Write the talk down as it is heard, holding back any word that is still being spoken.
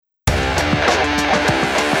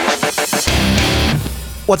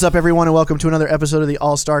What's up, everyone, and welcome to another episode of the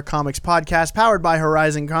All-Star Comics Podcast, powered by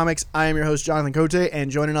Horizon Comics. I am your host, Jonathan Cote,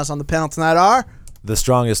 and joining us on the panel tonight are... The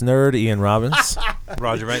strongest nerd, Ian Robbins.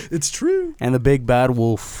 Roger, mate. It's true. And the big bad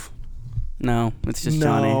wolf. No, it's just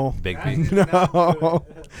Johnny. Big B. No.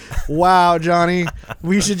 Wow, Johnny.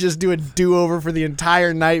 We should just do a do-over for the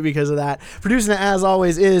entire night because of that. Producing it, as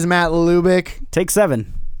always, is Matt Lubick. Take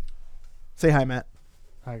 7. Say hi, Matt.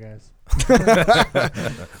 Hi, guys. If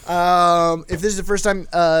this is the first time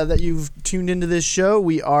that you've tuned into this show,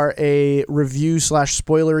 we are a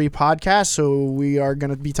review/spoilery podcast, so we are going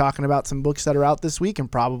to be talking about some books that are out this week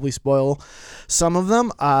and probably spoil some of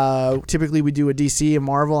them. Typically, we do a DC, a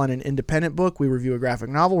Marvel, and an independent book. We review a graphic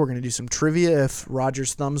novel. We're going to do some trivia if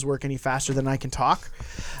Roger's thumbs work any faster than I can talk,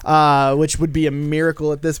 which would be a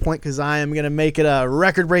miracle at this point because I am going to make it a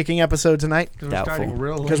record-breaking episode tonight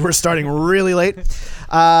because we're starting really late.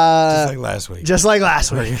 Just like last week. Just like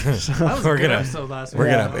last week. That was a good episode last week.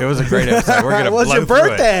 It was a great episode. We're gonna. It was your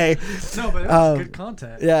birthday. No, but it was good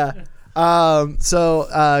content. Yeah. So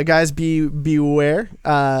guys, beware.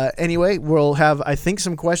 Anyway, we'll have, I think,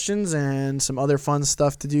 some questions and some other fun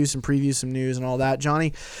stuff to do, some previews, some news, and all that.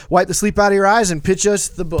 Johnny, wipe the sleep out of your eyes and pitch us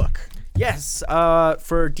the book. Yes.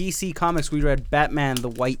 For DC Comics, we read Batman the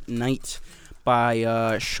White Knight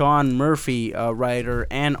by Sean Murphy, writer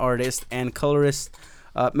and artist, and colorist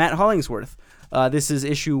Matt Hollingsworth. This is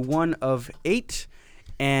issue 1 of 8,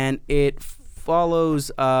 and it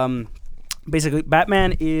follows... basically,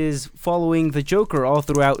 Batman is following the Joker all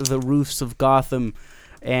throughout the roofs of Gotham,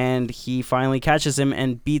 and he finally catches him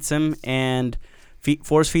and beats him and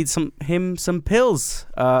force feeds him some pills,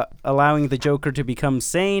 allowing the Joker to become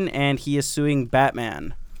sane, and he is suing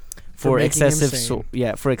Batman for excessive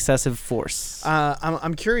force.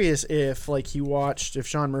 I'm curious if if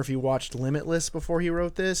Sean Murphy watched Limitless before he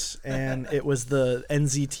wrote this, and it was the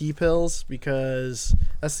NZT pills, because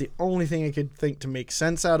that's the only thing I could think to make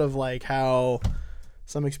sense out of how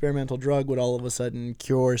some experimental drug would all of a sudden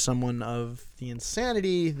cure someone of the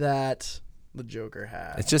insanity that the Joker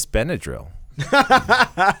had. It's just Benadryl.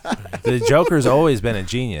 The Joker's always been a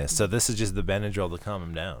genius, so this is just the Benadryl to calm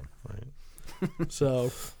him down. Right.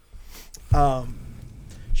 So...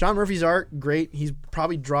 Sean Murphy's art, great. He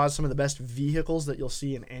probably draws some of the best vehicles that you'll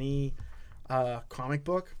see in any comic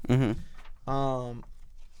book. Mm-hmm.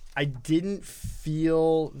 I didn't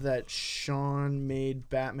feel that Sean made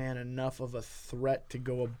Batman enough of a threat to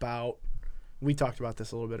go about. We talked about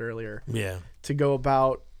this a little bit earlier. Yeah. To go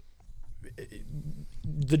about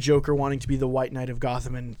the Joker wanting to be the White Knight of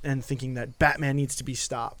Gotham and thinking that Batman needs to be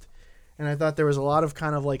stopped. And I thought there was a lot of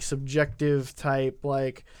kind of subjective type,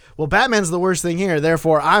 well, Batman's the worst thing here,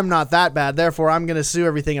 therefore I'm not that bad, therefore I'm going to sue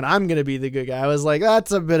everything and I'm going to be the good guy. I was like,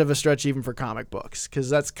 that's a bit of a stretch even for comic books, because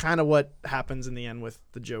that's kind of what happens in the end with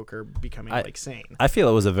the Joker becoming sane. I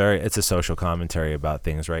feel it's a social commentary about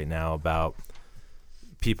things right now, about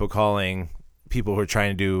people calling people who are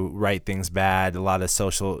trying to do right things bad, a lot of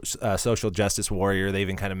social justice warrior. They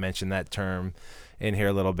even kind of mentioned that term in here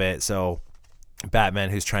a little bit. So Batman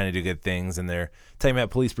who's trying to do good things, and they're talking about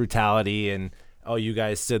police brutality and, oh, you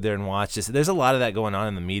guys stood there and watched this. There's a lot of that going on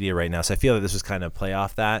in the media right now, so I feel that this was kind of play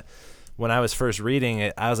off that. When I was first reading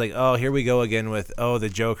it, I was like, oh, here we go again with, the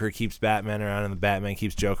Joker keeps Batman around and the Batman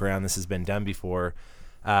keeps Joker around. This has been done before.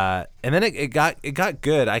 And then it got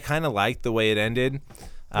good. I kind of liked the way it ended.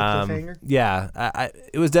 Cliffhanger? Yeah,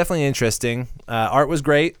 it was definitely interesting. Art was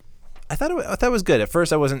great. I thought it was good. At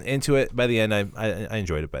first, I wasn't into it. By the end, I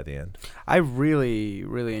enjoyed it by the end. I really,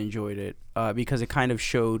 really enjoyed it because it kind of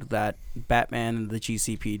showed that Batman and the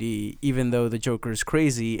GCPD, even though the Joker is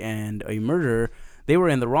crazy and a murderer, they were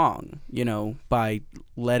in the wrong, by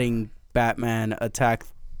letting Batman attack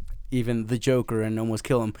even the Joker and almost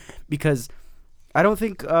kill him. Because I don't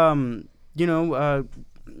think,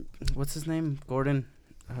 what's his name? Gordon?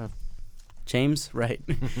 James? Right.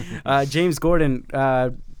 James Gordon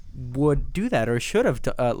would do that, or should have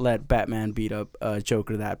let Batman beat up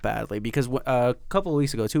Joker that badly, because a couple of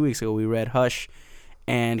weeks ago, 2 weeks ago, we read Hush,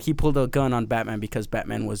 and he pulled a gun on Batman because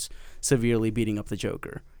Batman was severely beating up the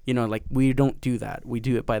Joker. We don't do that. We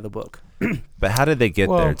do it by the book. But how did they get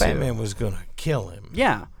there, too? Batman was going to kill him.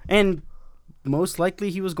 Yeah, and most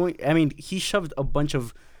likely he was going... he shoved a bunch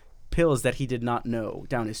of pills that he did not know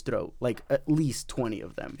down his throat, at least 20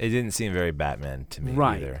 of them. It didn't seem very Batman to me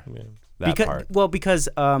either. Yeah. Because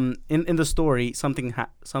in the story, something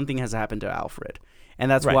has happened to Alfred,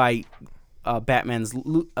 and that's why Batman's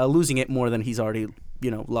losing it more than he's already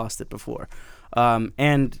lost it before,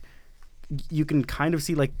 and you can kind of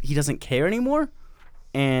see he doesn't care anymore,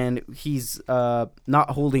 and he's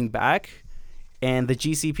not holding back, and the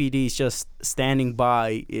GCPD's just standing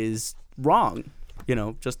by is wrong.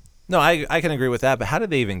 just. No, I can agree with that, but how did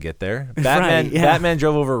they even get there? Batman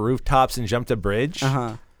drove over rooftops and jumped a bridge.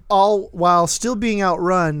 All while still being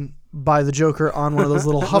outrun by the Joker on one of those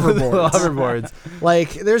little hoverboards.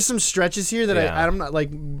 Like, there's some stretches here that I'm not, like,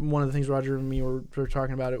 one of the things Roger and me were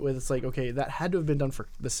talking about it with. It's like, okay, that had to have been done for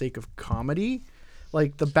the sake of comedy.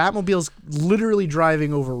 Like, the Batmobile's literally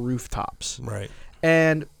driving over rooftops. Right.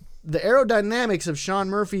 And the aerodynamics of Sean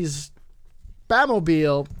Murphy's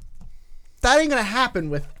Batmobile, that ain't going to happen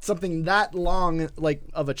with something that long, like,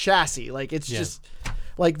 of a chassis. Like, it's just,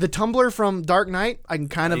 like, the Tumbler from Dark Knight, I can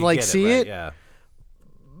kind of, like, see it. Yeah.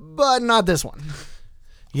 But not this one.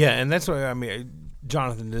 Yeah, and that's what I mean,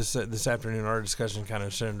 Jonathan. This afternoon, our discussion kind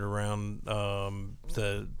of centered around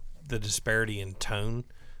the disparity in tone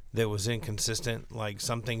that was inconsistent. Like,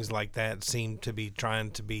 some things like that seemed to be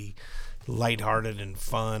trying to be lighthearted and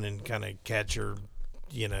fun and kind of catch your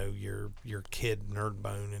kid nerd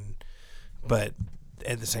bone, but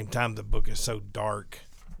at the same time, the book is so dark,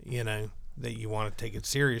 that you want to take it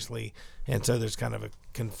seriously, and so there's kind of a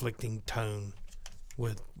conflicting tone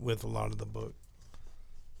with a lot of the book.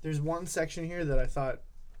 There's one section here that I thought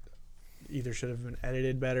either should have been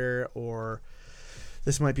edited better, or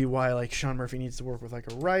this might be why, like, Sean Murphy needs to work with,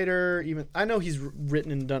 like, a writer. Even I know he's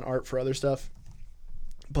written and done art for other stuff,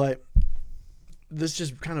 but this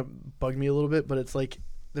just kind of bugged me a little bit. But it's like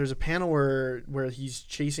there's a panel where he's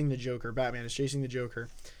chasing the Joker. Batman is chasing the Joker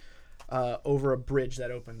over a bridge that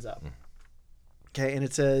opens up. Okay, and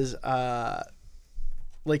it says,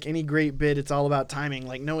 like any great bid, it's all about timing,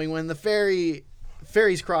 like knowing when the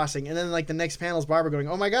ferry's crossing. And then, like, the next panel's Barbara going,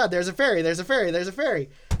 oh my God, there's a ferry, there's a ferry, there's a ferry.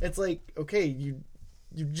 It's like, okay, you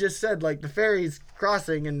just said, like, the ferry's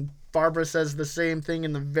crossing, and Barbara says the same thing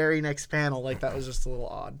in the very next panel. Like, that was just a little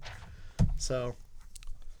odd. So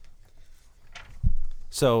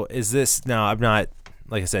is this, now I'm not,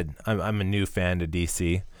 like I said, I'm a new fan to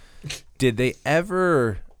DC. Did they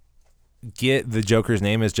ever get the Joker's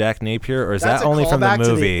name as Jack Napier, or is that only from the movie?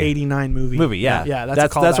 To the '89 movie. Yeah.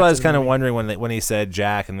 That's why I was kind of wondering when he said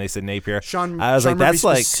Jack and they said Napier. I was Sean like, that's Murphy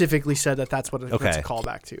like specifically said that's what it's a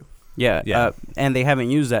callback to. Yeah. And they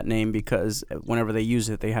haven't used that name because whenever they use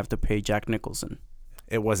it, they have to pay Jack Nicholson.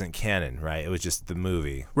 It wasn't canon, right? It was just the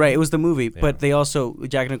movie. Right, it was the movie, but they also,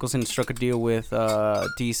 Jack Nicholson struck a deal with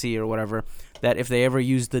DC or whatever, that if they ever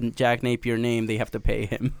use the Jack Napier name, they have to pay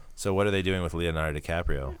him. So what are they doing with Leonardo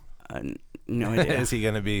DiCaprio? No idea. Is he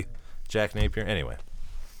going to be Jack Napier? Anyway.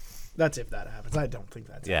 That's if that happens. I don't think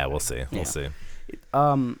that's happening. We'll see. We'll see.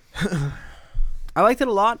 I liked it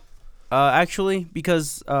a lot, actually,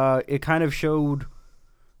 because it kind of showed,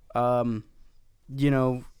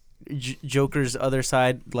 Joker's other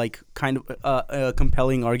side, like, kind of a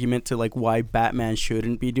compelling argument to, like, why Batman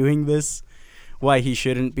shouldn't be doing this, why he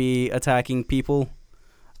shouldn't be attacking people.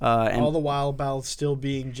 And all the while Bal still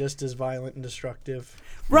being just as violent and destructive.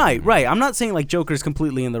 Right. I'm not saying, like, Joker's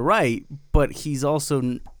completely in the right, but he's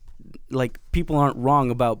also, like, people aren't wrong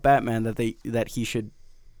about Batman that he should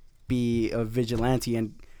be a vigilante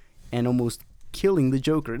and almost killing the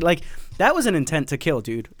Joker. Like, that was an intent to kill,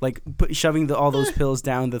 dude. Like, shoving all those pills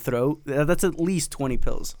down the throat. That's at least 20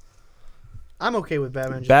 pills. I'm okay with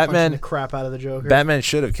Batman punching the crap out of the Joker. Batman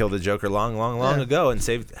should have killed the Joker long ago and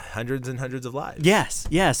saved hundreds and hundreds of lives.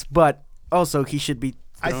 Yes, but also he should be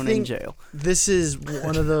thrown in jail. This is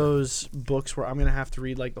one of those books where I'm going to have to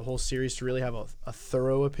read, like, the whole series to really have a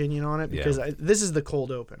thorough opinion on it, because this is the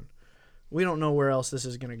cold open. We don't know where else this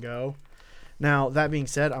is going to go. Now, that being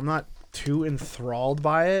said, I'm not too enthralled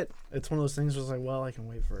by it. It's one of those things where it's like, well, I can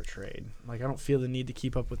wait for a trade. Like, I don't feel the need to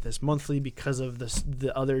keep up with this monthly because of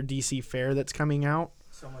the other DC fare that's coming out.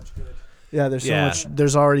 So much good. Yeah, there's so much.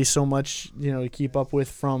 There's already so much, to keep up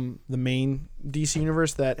with from the main DC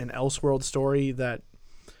universe, that an Elseworld story that,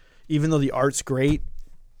 even though the art's great,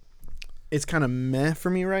 it's kind of meh for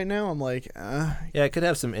me right now. I'm like, Yeah, it could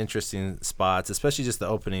have some interesting spots, especially just the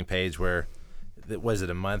opening page where, was it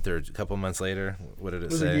a month or a couple months later? What did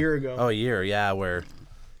it say? It was a year ago. Oh, a year, yeah, where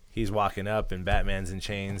he's walking up and Batman's in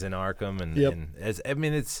chains in Arkham.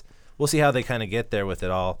 We'll see how they kind of get there with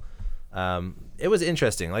it all. It was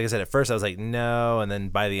interesting. Like I said, at first I was like, no, and then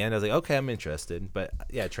by the end I was like, okay, I'm interested. But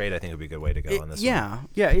yeah, trade I think would be a good way to go on this one.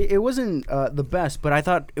 Yeah, it wasn't the best, but I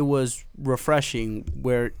thought it was refreshing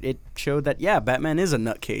where it showed that, Batman is a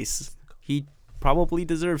nutcase. He probably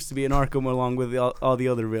deserves to be in Arkham along with all the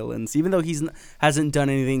other villains. Even though he hasn't done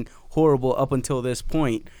anything horrible up until this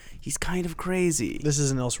point, he's kind of crazy. This is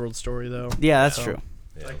an Elseworld story, though. Yeah, that's true.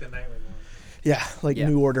 Yeah. Like the Nightwing one. Yeah,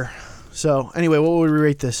 New Order. So, anyway, what would we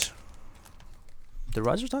rate this? Did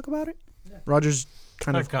Rogers talk about it? Yeah. Rogers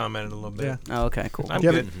kind I've of commented a little bit. Yeah. Oh, okay, cool. I'm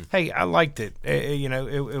You good. Hey, I liked it.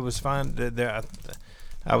 It was fine.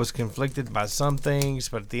 I was conflicted by some things,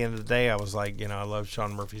 but at the end of the day, I was like, I love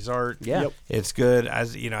Sean Murphy's art. Yeah. Yep. It's good. I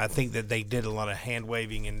think that they did a lot of hand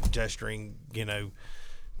waving and gesturing,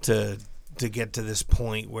 to get to this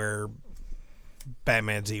point where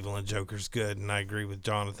Batman's evil and Joker's good. And I agree with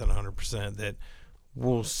Jonathan 100% that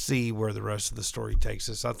we'll see where the rest of the story takes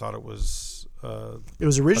us. I thought it was. It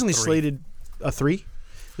was originally a 3. slated a 3. It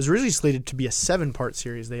was originally slated to be a 7-part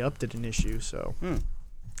series. They upped it an issue, so.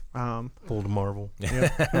 Pulled a Marvel.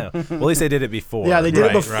 Well, at least they did it before. Yeah, they did it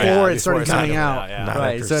Right, before right. it started Before it coming started out. yeah. Not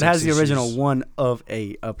Right, after so it has the 6 original issues. 1 of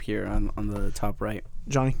 8 up here on the top right.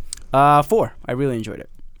 Johnny, 4. I really enjoyed it.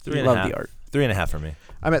 3.5. Love the art. 3.5 for me.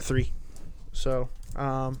 I'm at 3. So,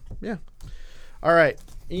 yeah. All right,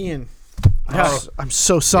 Ian. I'm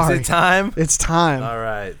so sorry. Is it time? It's time. All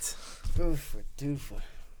right.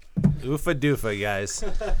 Oofa doofa, guys.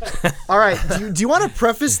 All right. Do you want to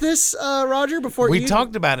preface this, Roger, before We Ian?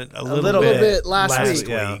 talked about it a little bit last week.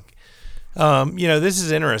 Yeah. This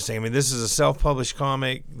is interesting. I mean, this is a self-published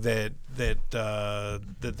comic that the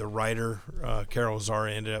writer Carol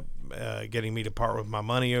Zara ended up getting me to part with my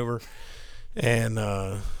money over, and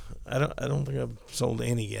I don't think I've sold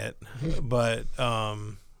any yet, but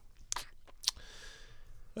I'm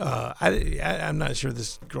not sure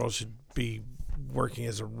this girl should be working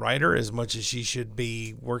as a writer as much as she should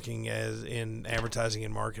be working as in advertising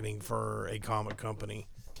and marketing for a comic company.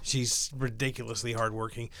 She's ridiculously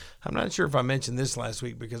hardworking. I'm not sure if I mentioned this last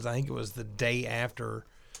week because I think it was the day after,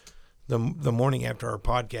 the morning after our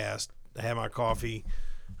podcast. I had my coffee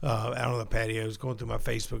out on the patio. I was going through my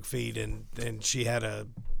Facebook feed, and she had a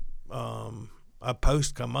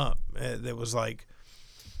post come up that was like,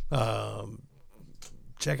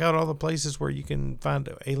 check out all the places where you can find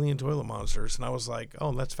alien toilet monsters. And I was like,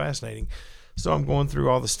 oh, that's fascinating. So I'm going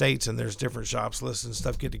through all the states, and there's different shops listed and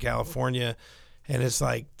stuff. Get to California, and it's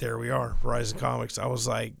like, there we are, Horizon Comics. I was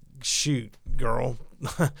like, shoot, girl.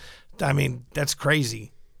 I mean, that's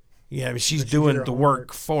crazy. Yeah, I mean, she's doing the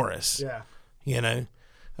work for us. Yeah.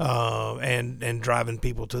 And driving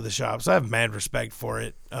people to the shops. I have mad respect for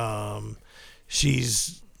it. She'll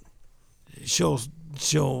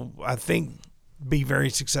I think be very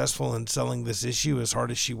successful in selling this issue as hard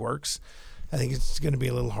as she works. I think it's going to be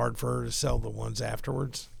a little hard for her to sell the ones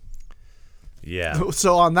afterwards. Yeah.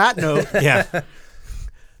 So on that note, Yeah.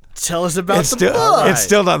 tell us about It's the still, book. it's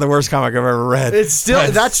still not the worst comic I've ever read. It's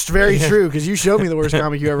still that's very true because you showed me the worst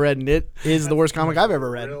comic you ever read, and it is the worst comic I've ever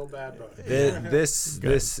read.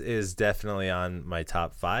 This is definitely on my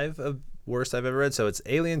top 5 of worst I've ever read. So it's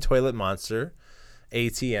Alien Toilet Monster,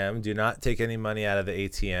 ATM. Do not take any money out of the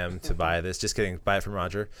ATM to buy this. Just kidding. Buy it from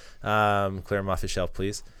Roger. Clear them off his shelf,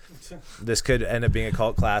 please. This could end up being a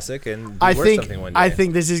cult classic and be worth something one day. I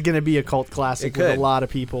think this is going to be a cult classic with a lot of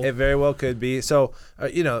people. It very well could be. So,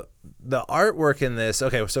 the artwork in this.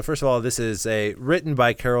 Okay, so first of all, this is written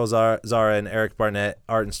by Carol Zara and Eric Barnett.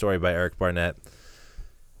 Art and story by Eric Barnett.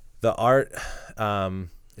 The art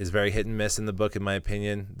is very hit and miss in the book, in my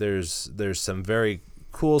opinion. There's some very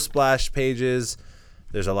cool splash pages.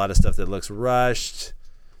 There's a lot of stuff that looks rushed.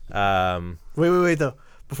 Wait, though.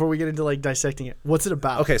 Before we get into like dissecting it, what's it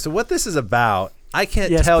about? Okay, so what this is about, I can't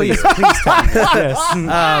Yes, tell please, you. please tell me. Yes.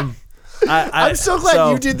 I'm so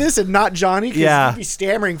glad you did this and not Johnny, because Yeah. you'd be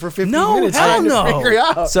stammering for 15 No, minutes hell trying to no. figure it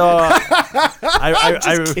out. So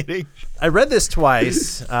Just kidding. I read this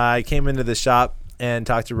twice. I came into the shop and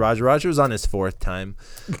talked to Roger. Roger was on his 4th time,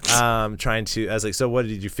 I was like, so what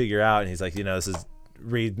did you figure out? And he's like, this is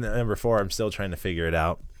read number 4. I'm still trying to figure it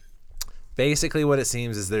out. Basically what it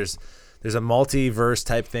seems is there's a multiverse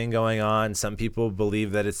type thing going on. Some people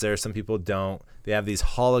believe that it's there. Some people don't. They have these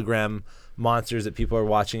hologram monsters that people are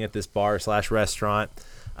watching at this bar/restaurant.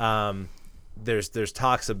 There's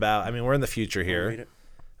talks about, we're in the future here.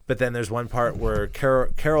 But then there's one part where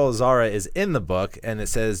Carol Zara is in the book, and it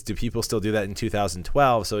says, do people still do that in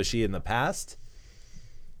 2012? So is she in the past?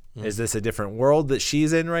 Is this a different world that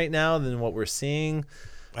she's in right now than what we're seeing?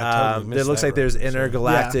 I totally It looks that like there's reference, yeah.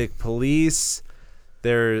 intergalactic police.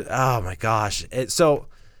 Oh my gosh. So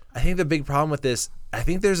I think the big problem with this, I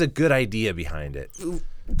think there's a good idea behind it.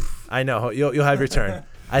 I know. You'll have your turn.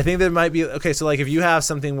 I think there might be, okay, so like if you have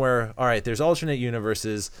something where, all right, there's alternate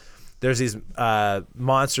universes, there's these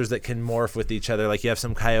monsters that can morph with each other. Like you have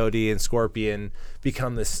some coyote and scorpion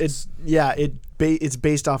become this. It's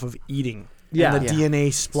based off of eating. Yeah. And the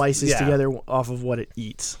DNA splices Yeah. together off of what it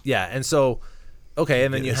eats. Yeah. And so, okay,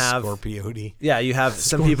 and then you have Scorpiote. Yeah, you have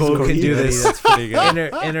some people who can do this That's pretty good.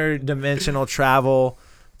 interdimensional travel.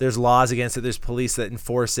 there's laws against it. There's police that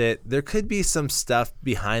enforce it. There could be some stuff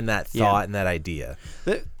behind that thought and that idea.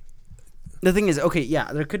 The thing is, okay,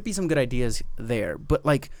 yeah, there could be some good ideas there, but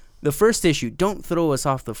like the first issue, don't throw us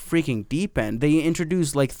off the freaking deep end. They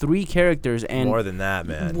introduced like 3 characters and more than that,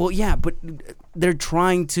 man. Well, yeah, but they're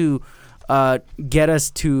trying to get us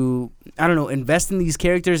to, I don't know, invest in these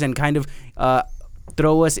characters and kind of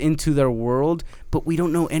throw us into their world, but we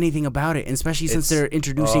don't know anything about it, and especially since they're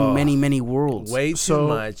introducing many worlds. Way too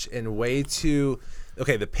much and way too.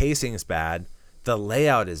 Okay, the pacing is bad. The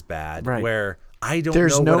layout is bad. Right. Where I don't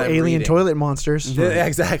There's know no what I'm alien reading. toilet monsters. Yeah,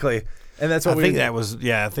 exactly. And that's what I think that was.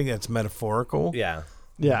 Yeah, I think that's metaphorical. Yeah.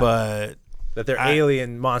 Yeah. But That they're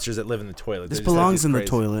alien monsters that live in the toilet. This They're just like belongs these in the crazy-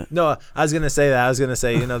 toilet. No, I was gonna say that. I was gonna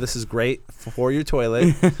say, this is great for your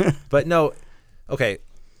toilet, but no. Okay,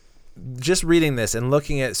 just reading this and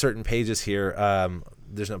looking at certain pages here.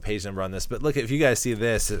 There's no page number on this, but look, if you guys see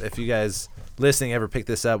this, if you guys listening ever pick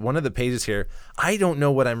this up, one of the pages here, I don't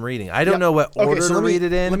know what I'm reading. I don't know what order to read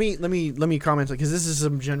it in. Let me comment because this is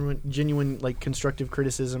some genuine like constructive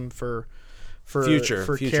criticism for Future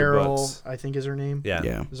Carol, books. I think is her name.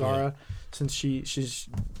 Yeah. Zara, since she's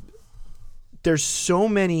there's so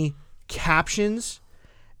many captions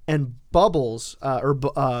and bubbles or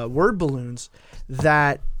word balloons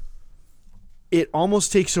that it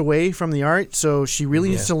almost takes away from the art. So she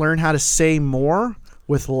really needs to learn how to say more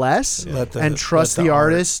with less and trust the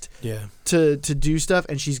artist to do stuff.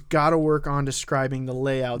 And she's got to work on describing the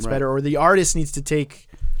layouts better, or the artist needs to take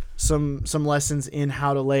some lessons in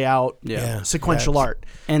how to lay out sequential art.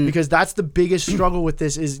 And because that's the biggest struggle with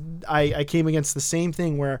this is I came against the same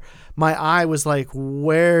thing where my eye was like,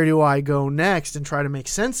 where do I go next and try to make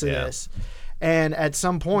sense of this? And at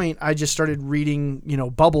some point, I just started reading,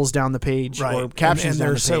 bubbles down the page or captions and down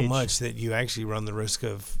the there's page. so much that you actually run the risk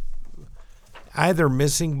of either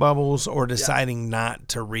missing bubbles or deciding not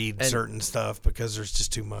to read certain stuff because there's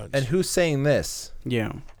just too much. And who's saying this?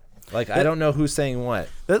 Yeah. Like, I don't know who's saying what.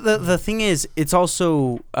 The thing is, it's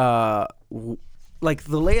also like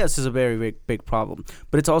the layouts is a very big problem,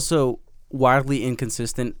 but it's also wildly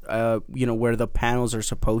inconsistent. Where the panels are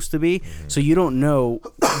supposed to be, so you don't know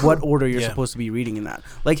what order you're supposed to be reading in that.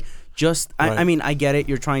 Like, I mean, I get it.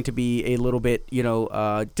 You're trying to be a little bit,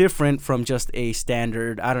 different from just a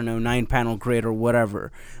standard, 9-panel grid or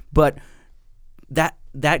whatever, but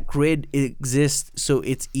that grid exists so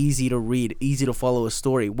it's easy to read, easy to follow a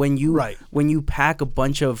story. When you pack a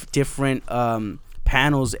bunch of different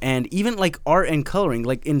panels and even like art and coloring,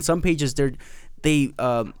 like in some pages they're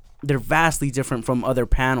vastly different from other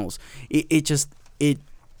panels. It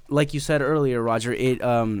like you said earlier, Roger,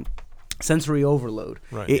 sensory overload.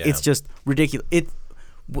 It's just ridiculous.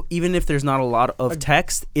 Even if there's not a lot of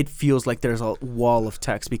text, it feels like there's a wall of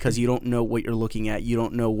text because you don't know what you're looking at. You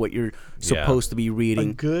don't know what you're supposed to be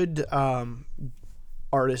reading. A good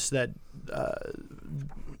artist that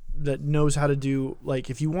knows how to do, like,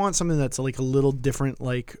 if you want something that's like a little different,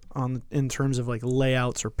 like in terms of like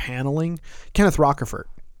layouts or paneling, Kenneth Rockefort.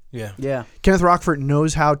 Yeah. Kenneth Rockefort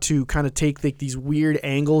knows how to kind of take like these weird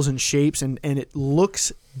angles and shapes and it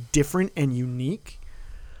looks different and unique,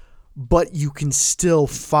 but you can still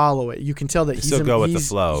follow it. You can tell that still go with the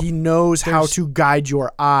flow. He knows how to guide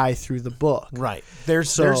your eye through the book. Right.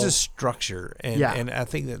 There's a structure, and I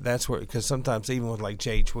think that's where, because sometimes even with like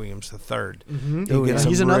J.H. Williams III, you get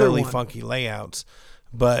some really funky layouts,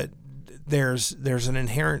 but there's an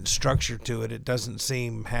inherent structure to it. It doesn't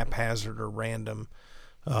seem haphazard or random.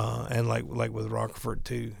 And like with Rockefort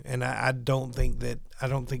too, and I don't think that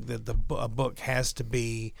a book has to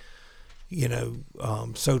be,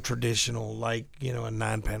 so traditional like a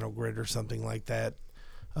 9-panel grid or something like that,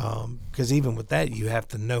 because even with that you have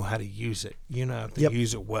to know how to use it. You have to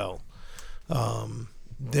use it well.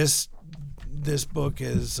 This book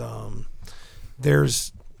is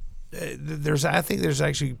there's I think there's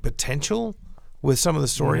actually potential with some of the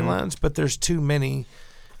storylines, but there's too many.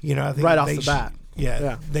 I think right off the bat.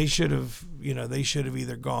 Yeah, they should have. They should have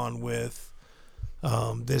either gone with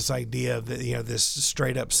this idea of this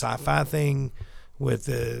straight up sci-fi thing with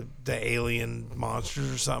the alien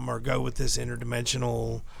monsters or something, or go with this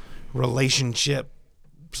interdimensional relationship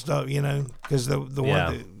stuff. Because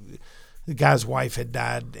the guy's wife had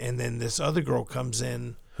died, and then this other girl comes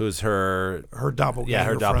in, who's her doppelganger. Yeah,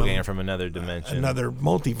 her doppelganger from another dimension, another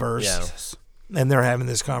multiverse. And they're having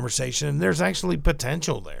this conversation, and there's actually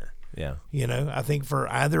potential there. Yeah. I think for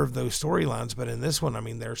either of those storylines, but in this one, I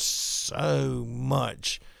mean, there's so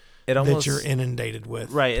much that you're inundated with.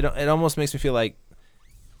 Right. It almost makes me feel like,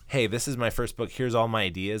 hey, this is my first book. Here's all my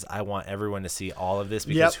ideas. I want everyone to see all of this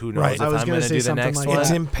because who knows if I was I'm gonna going to say do the something next like one. that.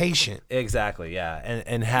 It's impatient. Exactly, yeah.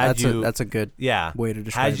 And had that's a good yeah way to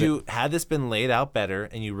describe it. Had this been laid out better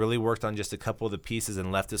and you really worked on just a couple of the pieces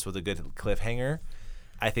and left us with a good cliffhanger,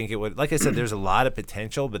 I think it would. Like I said, there's a lot of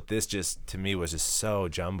potential, but this just to me was just so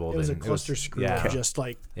jumbled. It was a and cluster screw of just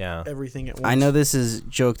like everything at once. I know this is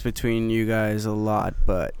joked between you guys a lot,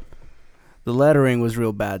 but the lettering was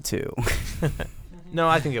real bad too. No,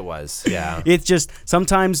 I think it was. Yeah. It's just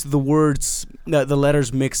sometimes the words, the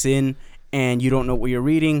letters mix in, and you don't know what you're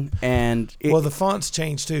reading. And the fonts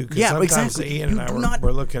change too. Cause sometimes Ian and I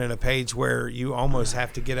were looking at a page where you almost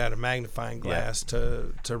have to get out a magnifying glass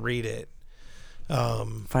to read it.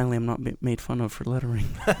 Finally, I'm not made fun of for lettering.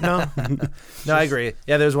 No, I agree.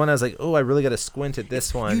 Yeah, there's one I was like, oh, I really got to squint at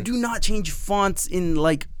this one. You do not change fonts in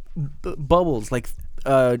like bubbles, like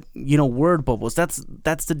word bubbles. That's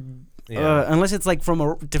the unless it's like from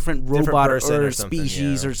a different robot or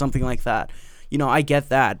species or something like that. I get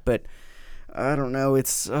that, but I don't know.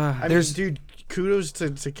 It's dude. Kudos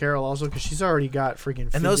to Carol also because she's already got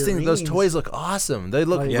freaking. And those toys look awesome. They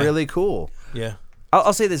look really cool. Yeah.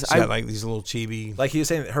 I'll say this. I got like these little chibi. Like he was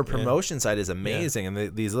saying, her promotion side is amazing,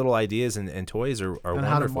 and these little ideas and toys are wonderful.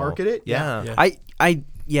 How to market it? Yeah.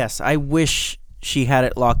 I wish she had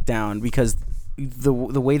it locked down because the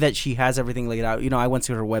way that she has everything laid out. I went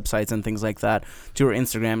to her websites and things like that, to her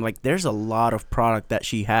Instagram. Like, there's a lot of product that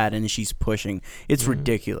she had and she's pushing. It's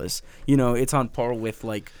ridiculous. It's on par with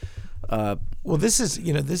like. This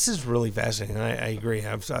is really fascinating. I agree.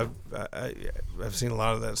 I've seen a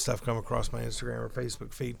lot of that stuff come across my Instagram or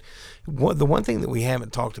Facebook feed. The one thing that we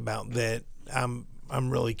haven't talked about that I'm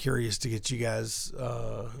really curious to get you guys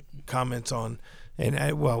comments on,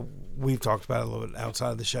 and we've talked about it a little bit outside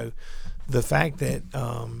of the show, the fact that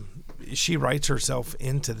she writes herself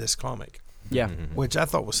into this comic, which I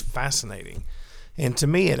thought was fascinating. And to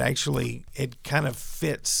me, it kind of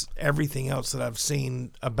fits everything else that I've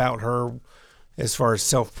seen about her as far as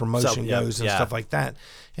self-promotion goes and stuff like that.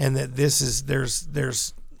 And that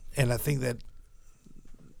there's and I think that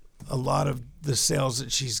a lot of the sales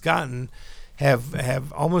that she's gotten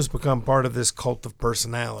have almost become part of this cult of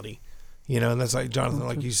personality. And that's like, Jonathan,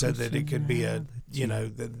 like you said, that it could be that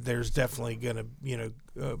there's definitely going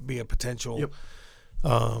to, be a potential. Yep.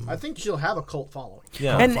 I think she'll have a cult following.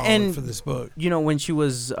 Yeah, and for this book, when she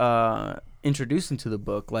was introduced into the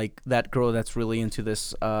book, like that girl that's really into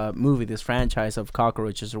this movie, this franchise of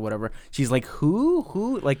cockroaches or whatever, she's like,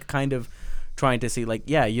 who, like kind of trying to see, like,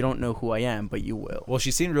 you don't know who I am, but you will. Well,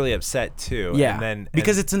 she seemed really upset too. Yeah,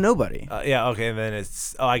 because it's a nobody. Okay, and then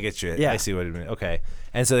it's I get you. Yeah, I see what it means. Okay,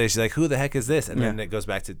 and so she's like, who the heck is this? And then it goes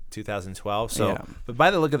back to 2012. So, but by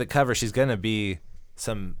the look of the cover, she's gonna be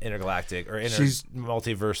some intergalactic or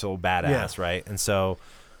multiversal badass, right? And so,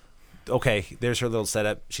 okay, there's her little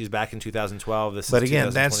setup. She's back in 2012. But again,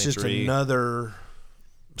 that's just another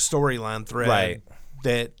storyline thread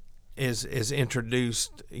that is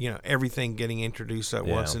introduced. Everything getting introduced at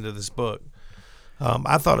once into this book.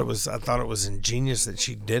 I thought it was ingenious that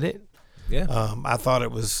she did it. Yeah. I thought it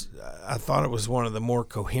was one of the more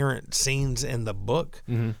coherent scenes in the book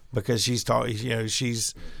because she's talking.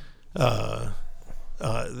 She's.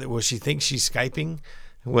 She thinks she's Skyping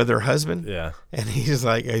with her husband. Yeah. And he's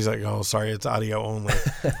like, oh, sorry, it's audio only.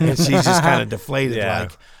 And she's just kind of deflated,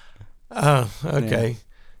 like, oh, okay.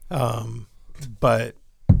 But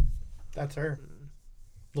that's her.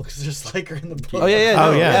 Looks just like her in the book. Oh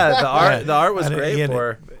yeah. The art was great for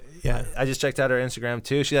her. Yeah. I just checked out her Instagram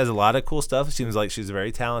too. She has a lot of cool stuff. It seems like she's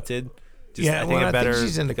very talented. I think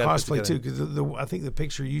she's into cosplay too. Because I think the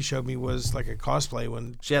picture you showed me was like a cosplay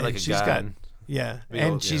when she had like a gun.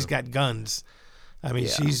 She's got guns. I mean,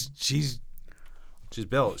 she's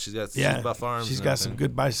built. She's got buff arms. She's got some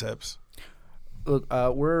good biceps. Look,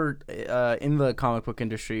 we're in the comic book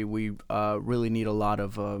industry. We really need a lot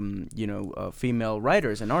of female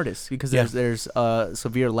writers and artists because there's a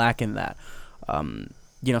severe lack in that.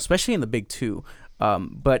 Especially in the big two.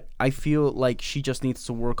 But I feel like she just needs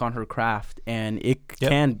to work on her craft, and it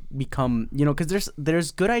can become, because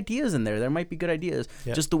there's good ideas in there. There might be good ideas.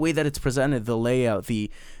 Yep. Just the way that it's presented, the layout,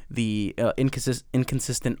 the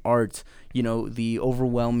inconsistent art, the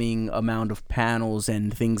overwhelming amount of panels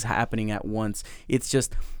and things happening at once. It's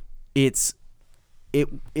just, if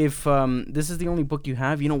this is the only book you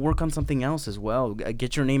have, work on something else as well.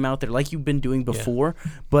 Get your name out there like you've been doing before,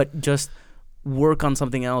 but just work on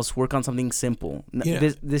something else. Work on something simple.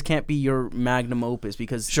 This can't be your magnum opus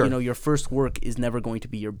because your first work is never going to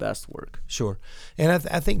be your best work. Sure, and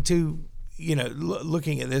I think too,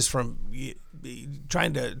 looking at this from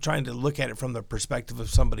trying to look at it from the perspective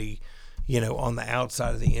of somebody on the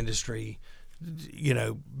outside of the industry,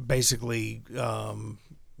 basically,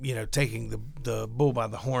 taking the bull by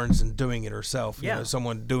the horns and doing it herself. Yeah.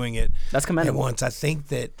 Someone doing it. That's commendable. At once. I think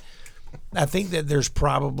that there's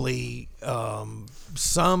probably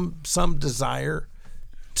some desire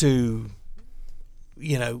to,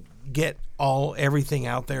 get everything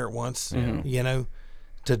out there at once. Mm-hmm.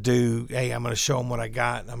 To do, hey, I'm going to show them what I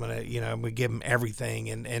got. I'm going to give them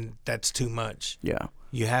everything, and that's too much. Yeah.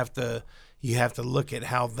 You have to look at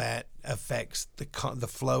how that affects the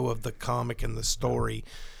flow of the comic and the story,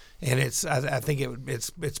 and I think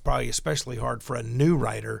it's probably especially hard for a new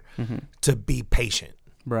writer to be patient,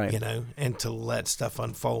 right? And to let stuff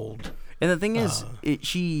unfold. And the thing is,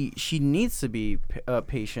 she needs to be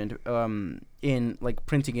patient in like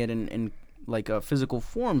printing it in like physical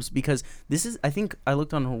forms, because this is, I think I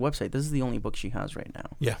looked on her website, this is the only book she has right now.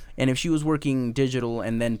 Yeah. And if she was working digital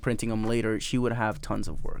and then printing them later, she would have tons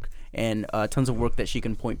of work, and tons of work that she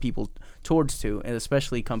can point people towards to, and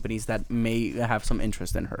especially companies that may have some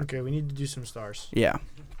interest in her. Okay, we need to do some stars. Yeah.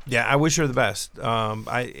 Yeah, I wish her the best. It's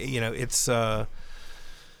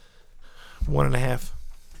 1.5.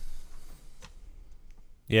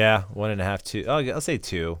 Yeah, 1.5, 2. Oh, I'll say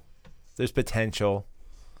 2. There's potential.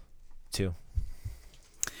 2.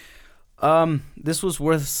 This was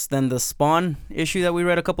worse than the Spawn issue that we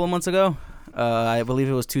read a couple of months ago. I believe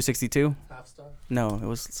it was 262. Half star. No, it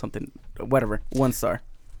was something. Whatever. 1 star.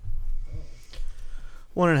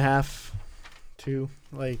 1.5, 2.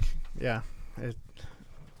 Yeah.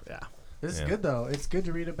 This is good though. It's good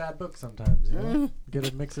to read a bad book sometimes.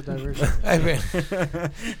 Get a mix of diversion. I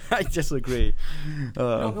disagree.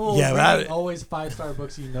 Always 5-star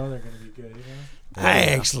books. They're going to be good. I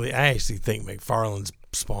actually think McFarlane's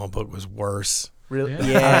Spawn book was worse. Really?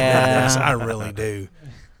 Yeah. I really do.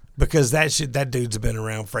 Because that dude's been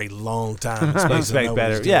around for a long time. Expect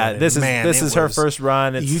better. Yeah, this is her first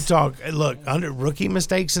run. Under rookie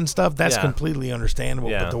mistakes and stuff, that's completely understandable.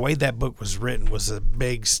 Yeah. But the way that book was written was a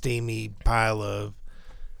big steamy pile of,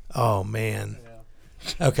 oh man.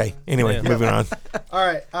 Yeah. Okay. Anyway, moving on. All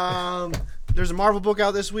right. There's a Marvel book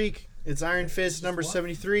out this week. It's Iron Fist number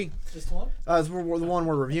 73. Just one? It's the one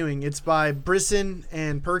we're reviewing. It's by Brisson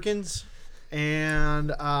and Perkins,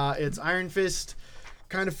 and it's Iron Fist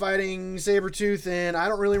kind of fighting Sabretooth, and I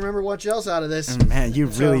don't really remember much else out of this. Man, you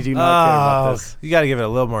really do not care about this. You got to give it a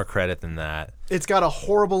little more credit than that. It's got a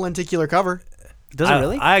horrible lenticular cover. Does it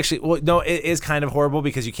really? I actually, no, it is kind of horrible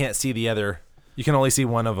because you can't see the other. You can only see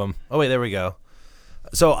one of them. Oh wait, there we go.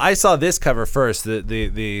 So I saw this cover first,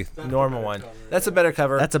 the normal one. That's a better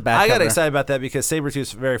cover. That's a bad I got cover. excited about that because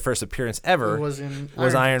Sabretooth's very first appearance ever was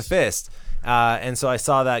Iron Fist. And so I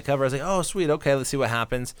saw that cover. I was like, oh, sweet. Okay, let's see what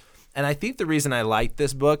happens. And I think the reason I liked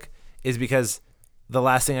this book is because the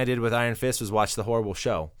last thing I did with Iron Fist was watch The Horrible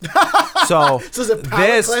Show. So is it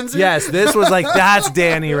palate cleanser? Yes, this was like, that's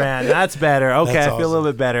Danny Rand. That's better. Okay, That's I feel a little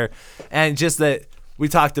bit better. And just that we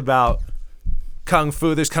talked about Kung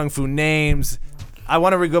Fu. There's Kung Fu names. I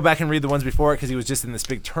want to go back and read the ones before it because he was just in this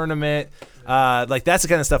big tournament. That's the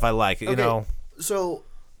kind of stuff I like. Okay. You know. So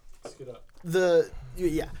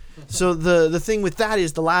So the thing with that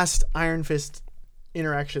is the last Iron Fist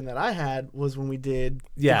interaction that I had was when we did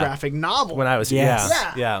the graphic novel. When I was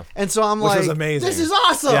yeah. And so I'm Which like, was amazing. this is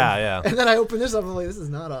awesome. Yeah. And then I open this up and I'm like, this is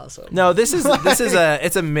not awesome. No,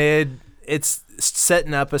 it's a mid. It's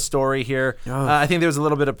setting up a story here. I think there was a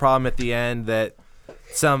little bit of problem at the end that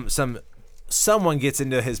someone gets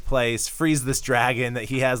into his place, frees this dragon that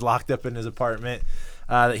he has locked up in his apartment,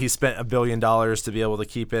 that he spent $1 billion to be able to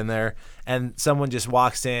keep in there, and someone just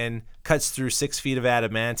walks in, cuts through 6 feet of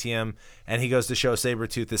adamantium, and he goes to show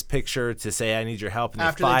Sabretooth this picture to say, I need your help. And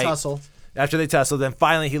After they tussle. After they tussle, then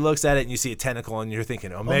finally he looks at it and you see a tentacle and you're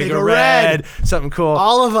thinking, Omega Red, something cool.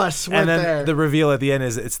 All of us went and then there. The reveal at the end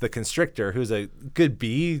is it's the Constrictor, who's a good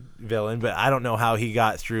B villain, but I don't know how he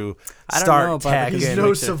got through Stark Tech. He's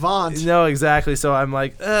no savant. No, exactly. So I'm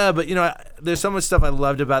like, but there's so much stuff I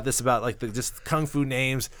loved about this, about like the just Kung Fu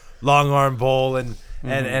names, Long Arm Bull and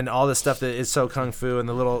all this stuff that is so Kung Fu, and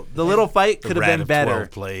the little fight could have been better.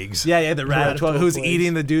 12 plagues. Yeah, the Rat of 12 who's plagues.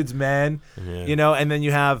 eating the dude's men, and then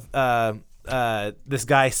you have this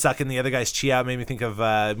guy sucking the other guy's chi out. Made me think of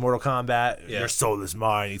Mortal Kombat. Your soul is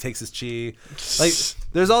mine. He takes his chi. Like,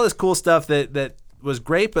 there's all this cool stuff that was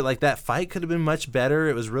great, but like that fight could have been much better.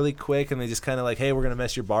 It was really quick, and they just kind of like, hey, we're gonna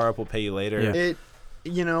mess your bar up. We'll pay you later. Yeah.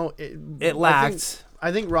 It lacked.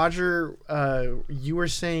 I think Roger, you were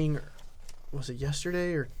saying, was it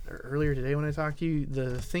yesterday or earlier today when I talked to you,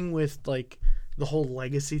 the thing with like the whole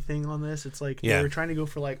legacy thing on this. It's like Yeah. they were trying to go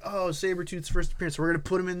for like, oh, Sabretooth's first appearance, so we're gonna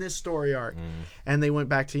put him in this story arc, and they went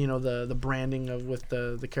back to the branding of with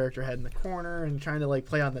the character head in the corner and trying to like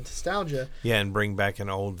play on the nostalgia. Yeah, and bring back an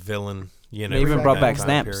old villain. You know, They even from brought that back time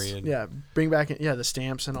stamps. period. Yeah, bring back the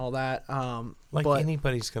stamps and all that. Like but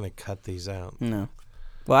anybody's gonna cut these out. No.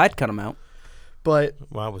 Well, I'd cut them out. but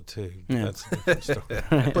Well, I would too. Yeah. That's a different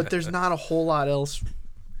story. but there's not a whole lot else.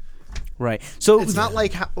 Right. So It's not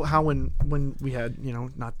like how when we had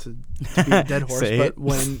not to be a dead horse, Say but it.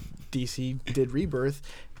 when DC did Rebirth,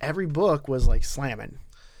 every book was like slamming.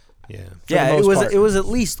 Yeah. yeah, the it most was part. it was at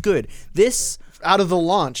least good. This Out of the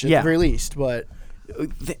launch, at Yeah. the very least, but the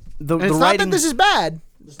and the it's not writing. that this is bad,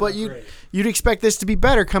 It's but not great. you'd expect this to be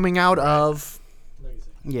better coming out of Legacy.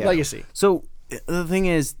 yeah. Legacy. So the thing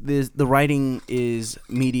is, the writing is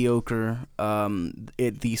mediocre.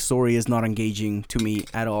 The story is not engaging to me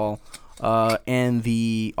at all, and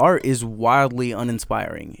the art is wildly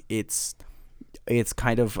uninspiring. It's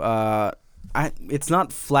kind of it's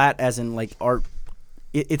not flat as in like art.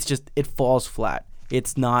 It's just it falls flat.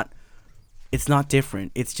 It's not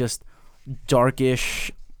different. It's just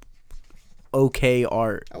darkish, okay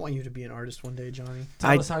art. I want you to be an artist one day, Johnny.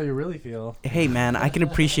 Tell us how you really feel. Hey man, I can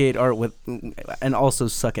appreciate art with and also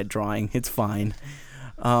suck at drawing. It's fine.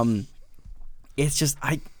 It's just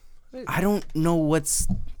I don't know what's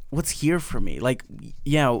here for me. Like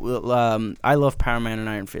I love Power Man and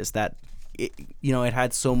Iron Fist. That it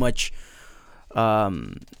had so much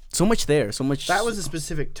there, so much. That was a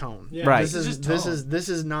specific tone. Yeah, Right. This is just this tone. is this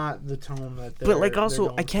is not the tone that. but like they're also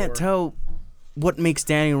going I can't for. tell what makes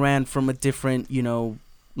Danny Rand from a different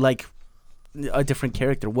like a different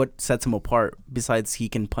character. What sets him apart besides he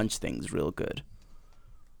can punch things real good.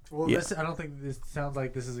 Well, Yeah. I don't think this sounds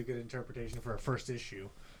like this is a good interpretation for a first issue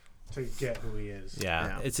to get who he is. Yeah,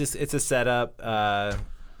 Yeah. it's a setup.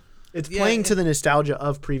 It's Yeah, playing to the nostalgia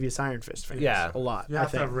of previous Iron Fist fans. Yeah. a lot. You I have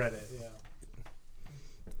to think. have read it. Yeah.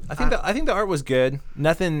 I think the art was good.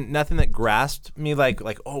 Nothing that grasped me like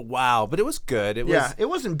oh wow, but it was good. It was It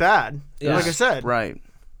wasn't bad. Yeah. Like I said, Right.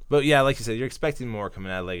 But yeah, like you said, you're expecting more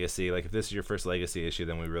coming out of Legacy. Like if this is your first Legacy issue,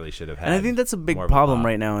 then we really should have had. And I think that's a big more of a problem pop.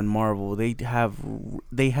 right now in Marvel. They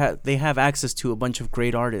have access to a bunch of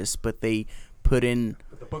great artists, but they put in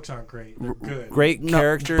But the books aren't great. They're good. Great No,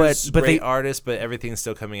 characters, but great they- artists, but everything's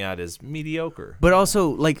still coming out as mediocre. but also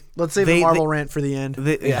like let's save the Marvel rant for the end.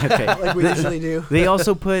 okay. Like we usually do. They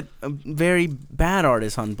also put very bad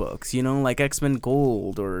artists on books, like X-Men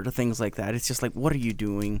Gold or things like that. It's just like, what are you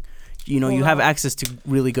doing? You have access to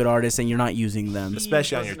really good artists and you're not using them.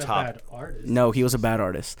 Especially on He your wasn't top. a bad artist. No, he was a bad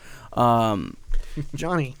artist.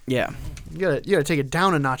 Johnny, Yeah. you gotta take it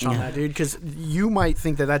down a notch on that, dude, because you might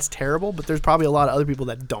think that that's terrible, but there's probably a lot of other people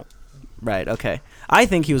that don't. Right, okay. I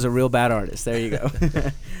think he was a real bad artist. There you go. He might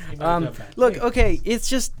have done bad Look, things. okay, it's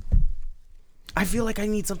just I feel like I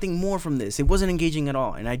need something more from this. It wasn't engaging at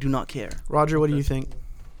all, and I do not care. Roger, what do you think?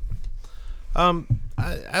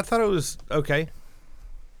 I thought it was okay.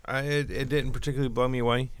 It didn't particularly blow me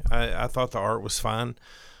away. I thought the art was fine.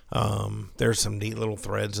 There's some neat little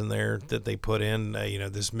threads in there that they put in.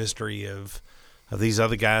 This mystery of these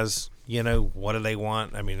other guys. What do they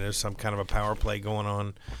want? I mean, there's some kind of a power play going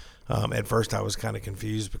on. At first, I was kind of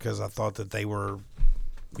confused because I thought that they were,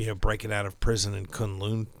 breaking out of prison in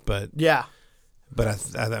Kunlun, but Yeah,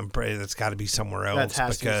 I'm pretty that's got to be somewhere else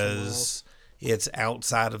has to be somewhere because it's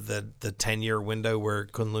outside of the 10-year window where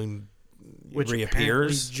Kunlun which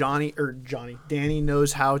reappears. apparently Danny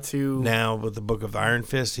knows how to. Now with the Book of the Iron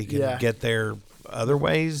Fist, he can Yeah. get there other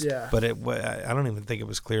ways. Yeah. But I don't even think it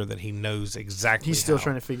was clear that he knows exactly. He's still how.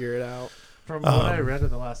 trying to figure it out. From what I read in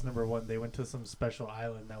the last number one, they went to some special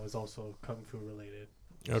island that was also kung fu related.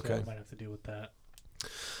 Okay. So it might have to do with that.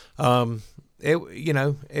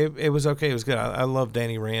 It was okay. It was good. I love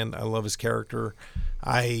Danny Rand. I love his character.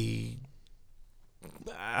 I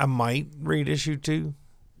might read issue 2.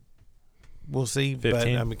 We'll see.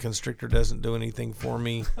 15. But Constrictor doesn't do anything for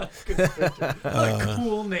me. What a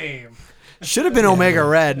cool name. Should have been Omega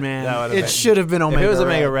Red, man. That would've It been- should have been If Omega it was Red.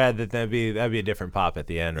 Omega Red, that'd be a different pop at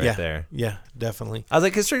the end right there. Yeah, definitely. I was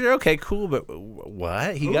like, Constrictor, okay, cool, but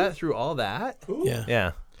what? He got through all that? Yeah.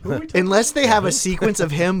 Yeah. Unless they have a sequence of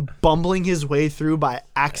him bumbling his way through by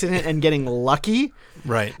accident and getting lucky,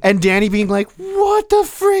 Right. and Danny being like, "What the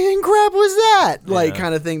friggin' crap was that?" Like Yeah.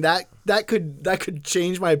 kind of thing. That could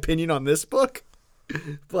change my opinion on this book,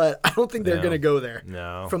 but I don't think they're No. gonna go there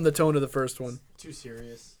No. from the tone of the first one. Too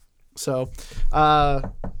serious. So,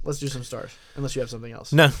 let's do some stars. Unless you have something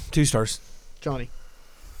else, No, 2 stars. Johnny.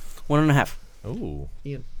 1.5. Ooh.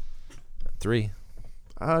 Ian. 3.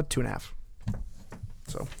 2.5.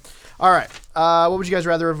 So, all right. What would you guys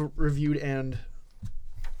rather have reviewed and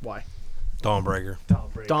why? Dawnbreaker.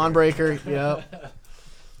 Dawnbreaker. Yep.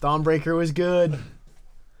 Dawnbreaker was good.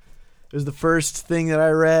 It was the first thing that I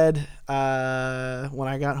read when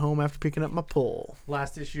I got home after picking up my pull.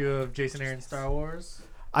 Last issue of Jason Aaron's Star Wars.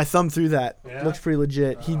 I thumbed through that. Yeah? Looks pretty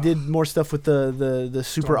legit. He did more stuff with the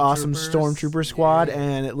super awesome Stormtrooper squad,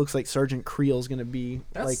 and it looks like Sergeant Creel's going to be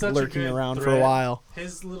like such a lurking good around for thread. a while.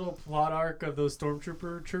 His little plot arc of those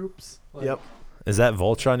Stormtrooper troops. Like, Yep. Is that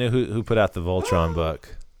Voltron? Who put out the Voltron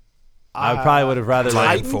book? I probably would have rather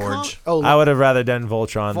Titan done, Forge. Oh, I would have rather done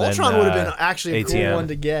Voltron. Voltron than, would have been actually a cool ATM. one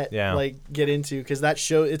to get into because that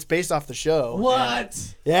show it's based off the show.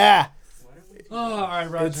 What? Yeah, Oh, all right,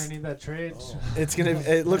 Roger. I need that trade. it's gonna.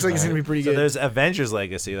 It looks like it's gonna be pretty So good. there's Avengers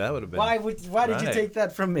Legacy. That would have been. Why did you Right. take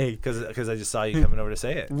that from me? Because I just saw you coming over to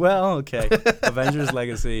say it. Well, okay. Avengers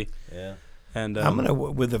Legacy. Yeah. And I'm gonna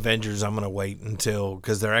with Avengers. I'm gonna wait until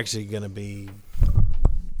because they're actually gonna be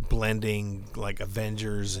blending like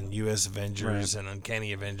Avengers and U.S. Avengers and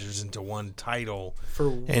Uncanny Avengers into one title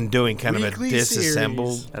and doing kind of a weekly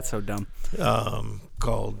disassembled series. that's so dumb.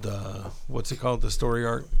 called what's it called? The story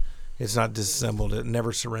arc. It's not disassembled. It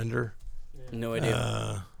Never Surrender. No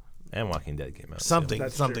idea. And Walking Dead came out. Something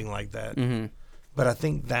That's something like that. Mm-hmm. But I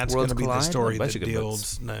think that's going Worlds to be the Collide? story A bunch that of good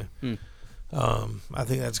deals. books. No. I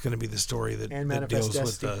think that's going to be the story that, And that deals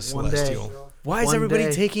Manifest with Destiny. One day. Celestial. Why is One everybody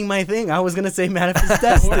day. taking my thing? I was gonna say Manifest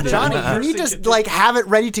Destiny. Johnny, you need to like have it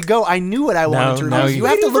ready to go. I knew what I wanted to no, review. You you-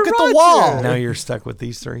 have to look at the Roger. wall. Now you're stuck with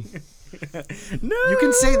these three. No. You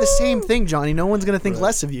can say the same thing, Johnny. No one's gonna think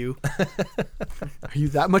less of you. Are you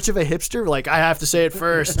that much of a hipster? Like I have to say it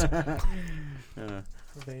first.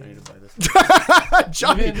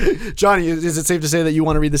 Johnny, is it safe to say that you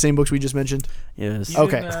want to read the same books we just mentioned? Yes.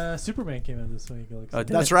 Okay. Even, Superman came out this week. Like,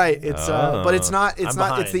 did That's right. It's but it's not. It's I'm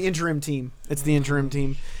not. It's behind. the interim team. It's the interim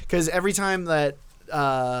team because every time that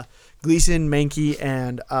Gleason, Mankey,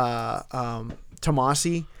 and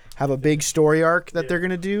Tomasi have a big story arc that they're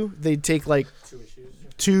gonna do, they take like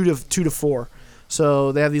 2 to 4.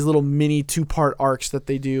 So they have these little mini 2-part arcs that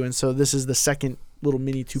they do, and so this is the second little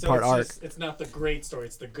mini 2-part arc. It's not the great story;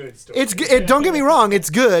 it's the good story. Don't get me wrong, it's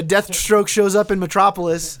good. Deathstroke shows up in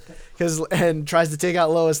Metropolis and tries to take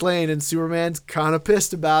out Lois Lane, and Superman's kind of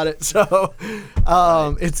pissed about it. So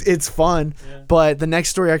it's fun. Yeah. But the next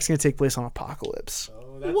story arc is going to take place on Apocalypse.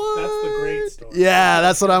 Oh, that's the great story. Yeah,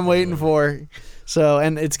 that's what I'm waiting for. So,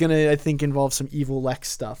 and it's going to, I think, involve some evil Lex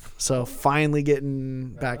stuff. So finally getting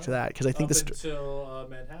back to that because I think until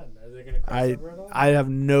Manhattan. Are they going to cross over at all? I have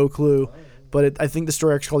no clue. But I think the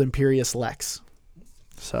story arc is called Imperious Lex.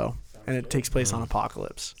 So, and it takes place on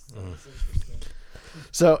Apocalypse.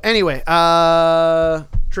 So, anyway,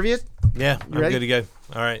 trivia? Yeah, I'm ready? good to go.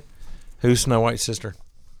 All right. Who's Snow White's sister?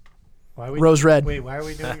 Why are we Rose Red. Wait, why are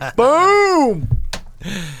we doing? Boom!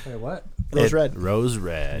 Wait, what? Rose Red. Rose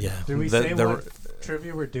Red. Yeah. Did we say what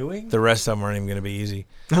trivia we're doing? The rest of them aren't even going to be easy.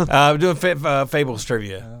 I'm doing Fables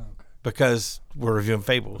trivia Oh, okay. because we're reviewing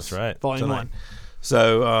Fables. That's right. Volume tonight. 1.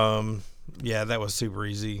 So, yeah, that was super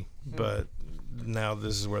easy. But now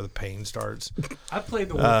this is where the pain starts. I played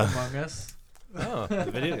The Wolf Among Us. Oh, the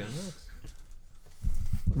video game.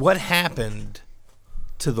 What happened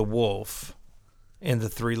to the wolf in the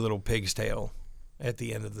Three Little Pigs tale at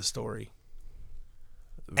the end of the story?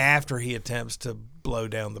 After he attempts to blow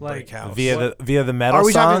down the brick house. Via the metal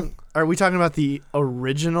song. Are we talking about the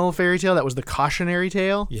original fairy tale that was the cautionary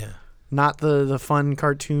tale? Yeah. Not the fun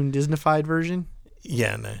cartoon Disneyfied version?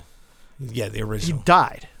 Yeah, no. Yeah, the He original.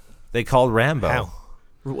 died. They called Rambo.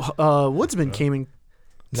 How? Woodsman came in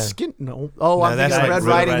No. skin. No. Oh, No, I'm that's thinking like Red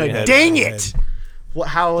Riding Hood. Riding Hood. Dang Red it! What?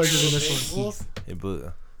 How is it in this one? It blew.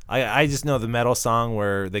 I just know the metal song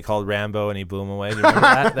where they called Rambo and he blew him away. Do you remember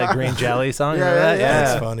that? That Green Jelly song? Yeah, Remember that? yeah.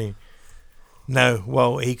 That's funny. No,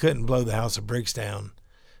 well, he couldn't blow the house of bricks down,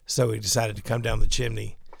 so he decided to come down the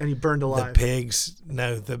chimney. And he burned alive.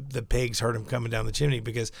 The pigs heard him coming down the chimney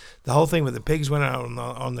because the whole thing with the pigs went out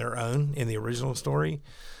on their own in the original story.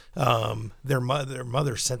 Their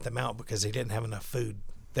mother sent them out because they didn't have enough food.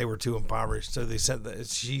 They were too impoverished, so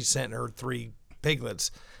she sent her 3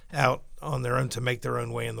 piglets out on their own to make their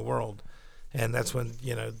own way in the world. And that's when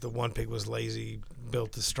the one pig was lazy,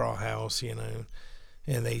 built the straw house,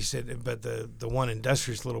 and they said, but the one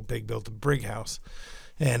industrious little pig built a brick house.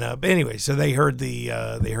 And but anyway, so they heard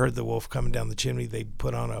the wolf coming down the chimney. They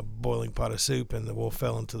put on a boiling pot of soup, and the wolf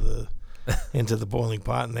fell into the boiling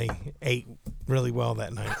pot, and they ate really well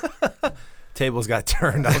that night. Tables got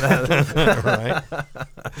turned on that. Right.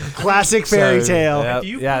 Classic fairy tale. Yeah, If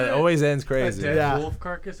you yeah, put it always ends A crazy. dead Yeah. wolf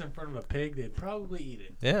carcass in front of a pig, they'd probably eat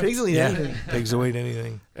it. Yeah. Pigs will eat Yeah. anything. Pigs will eat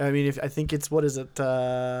anything. I mean, I think it's what is it?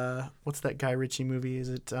 What's that Guy Ritchie movie? Is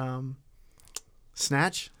it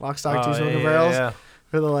Snatch? Lock, Stock, Two Smoking Barrels. Yeah.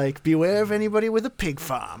 Where they're like, beware of anybody with a pig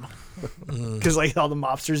farm, Mm. because like all the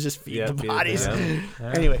mobsters just feed Yeah, the feed the bodies. pigs.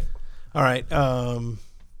 Anyway, All right.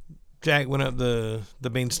 Jack went up the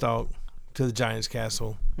beanstalk to the giant's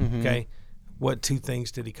castle. Mhm. Okay. What 2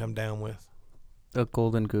 things did he come down with? A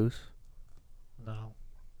golden goose. No.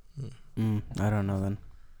 I don't know then.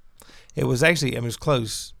 It was actually, it was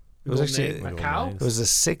close. It was Golden actually, egg. A cow? it was a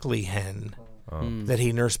sickly hen Oh. Mm. that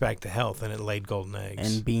he nursed back to health, and it laid golden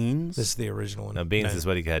eggs. And beans. This is the original one. No, beans is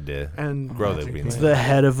what he had to and grow the Magic beans. the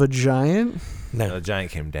head of a giant. No. No, the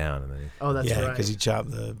giant came down and then Oh, that's yeah, right. because he chopped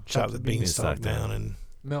the the beanstalk beanstalk down, down. and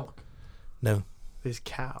Milk. no. His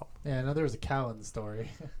cow. Yeah, I know there was a cow in the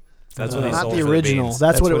story. that's what he Not sold the for original. beans.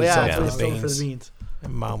 That's what it. That's Yeah, what that's he what he sold sold for for the the beans.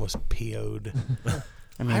 And Mom was PO'd.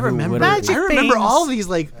 I, mean, I who remember. wouldn't be? I remember all these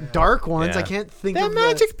like dark ones. Yeah. I can't think of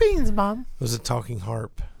the- beans, Mom. It was a talking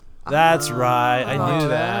harp. That's right. I knew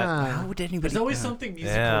that. Ah. would anybody? There's always something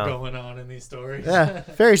musical Yeah. going on in these stories. Yeah,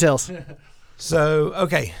 fairy tales. So,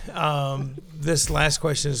 okay. This last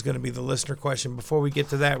question is going to be the listener question. Before we get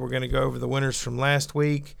to that, we're going to go over the winners from last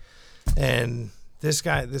week. And this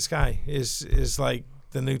guy is like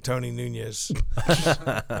the new Tony Nunez.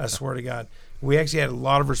 I swear to God. We actually had a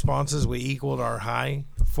lot of responses. We equaled our high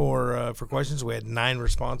for questions. We had 9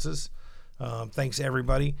 responses. Thanks,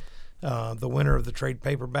 everybody. The winner of the trade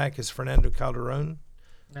paperback is Fernando Calderon.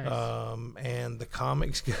 Nice. And the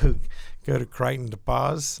comics go to Crichton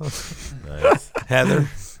DePaz. Nice. Heather,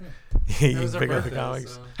 you It was can her pick up the birthday,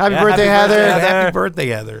 comics. so- Happy Yeah, birthday, happy Heather. birthday, Happy birthday,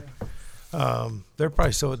 Heather. They're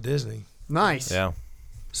probably still at Disney. Nice. Yeah.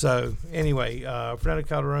 So anyway, Fernando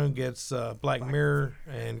Calderon gets Black Mirror,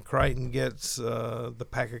 and Crichton gets the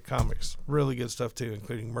pack of comics. Really good stuff too,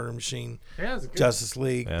 including Murder Machine, Yeah, it was a good, Justice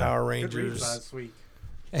League, Yeah. Power good read Rangers, last week.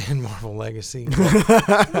 and Marvel Legacy.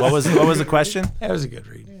 What was the question? That was a good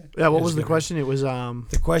read. Yeah. What It was the good. question? It was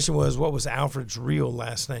The question was, what was Alfred's real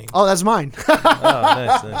last name? Oh, that's mine. Oh,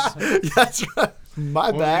 nice. That's right.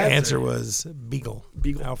 My The bad. answer was Beagle.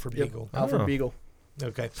 Beagle. Alfred Yep. Beagle. Alfred Oh. Beagle,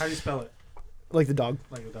 Okay. How do you spell it? like the dog.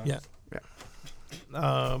 Like a dog. Yeah.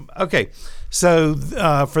 Okay, so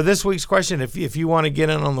for this week's question, if you want to get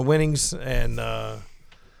in on the winnings, and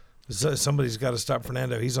somebody's got to stop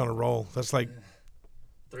Fernando. He's on a roll. That's like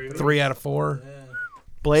 3 out of 4,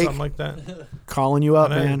 Blake, something like that. calling you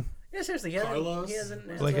up, I know. man. Yeah, seriously. Carlos?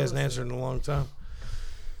 Blake hasn't answered in a long time.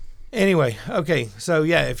 Anyway, okay, so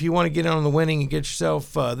yeah, if you want to get in on the winning and get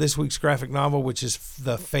yourself this week's graphic novel, which is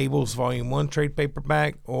the Fables Volume 1 trade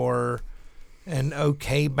paperback, or an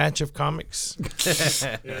okay batch of comics,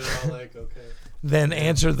 Yeah, they're all like, okay. then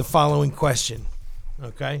answer the following question.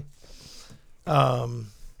 Okay.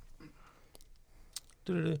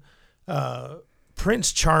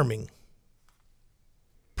 Prince Charming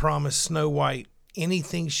promised Snow White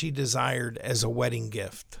anything she desired as a wedding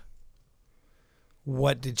gift.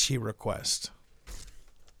 What did she request?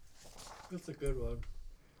 That's a good one.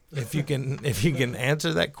 If you can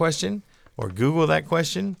answer that question or Google that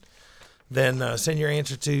question, then send your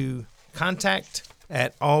answer to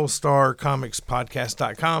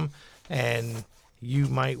contact@allstarcomicspodcast.com, and you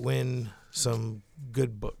might win some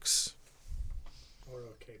good books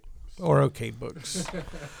or okay books.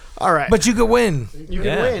 All right, But you could win. you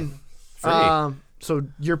Yeah. can win. Free. So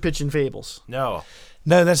you're pitching Fables. No.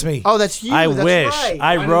 No, that's me. Oh, that's you. I That's wish. right.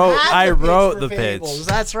 I You wrote- had I the pitch wrote for the pitch. Fables.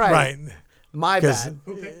 That's right. Right. My 'Cause- bad.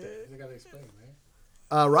 Who picked it? You gotta explain,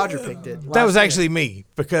 right? Roger picked it. That was last actually me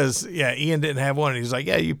because Ian didn't have one. And he's like,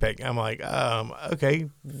 "Yeah, you pick." I'm like, "Okay,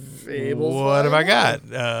 Fables what have I Volume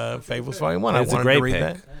got? Fables Volume 1. It's I a wanted great to read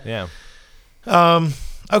pick. that." Yeah.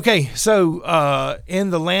 Okay, so in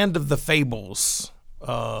the land of the Fables,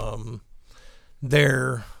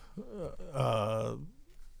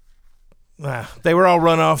 they were all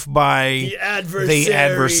run off by The adversary. the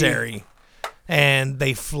adversary, and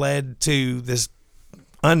they fled to this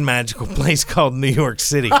unmagical place called New York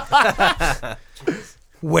City,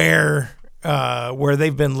 where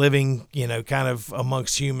they've been living, kind of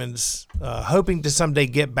amongst humans, hoping to someday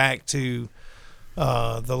get back to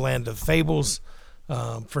the land of Fables.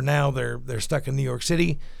 For now, they're stuck in New York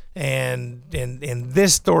City, and in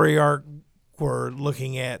this story arc, we're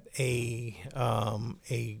looking at a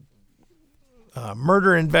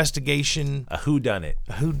murder investigation, A whodunit.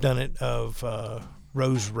 a whodunit of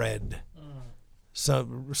Rose Red.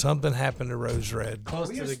 Something happened to Rose Red. Close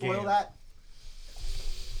Are we to gonna the spoil game. that?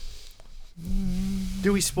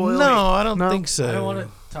 Do we spoil? No, I don't No? think so. I don't want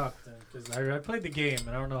to talk then because I played the game and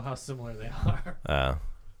I don't know how similar they are.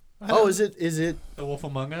 Oh, is it? The Wolf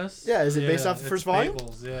Among Us? Yeah, is it based off the it's first volume?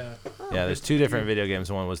 Fables, yeah. Yeah, there's two different video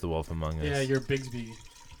games. One was The Wolf Among Us. Yeah, you're Bigsby.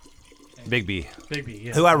 Bigby. Bigby,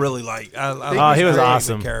 yeah. Who I really like. Oh, he was great,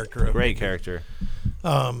 awesome. the character. of Great Bigby. character.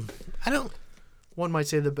 I don't. One might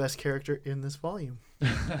say the best character in this volume.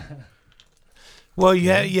 Well,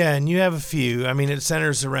 and you have a few. I mean, it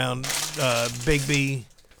centers around Bigby,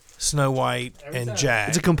 Snow White, and Jack.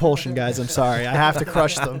 It's a compulsion, guys. I'm sorry. I have to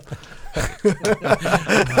crush them.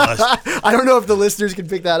 I don't know if the listeners can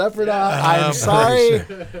pick that up or not. I'm sorry.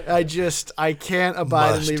 I can't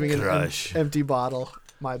abide in leaving an empty bottle.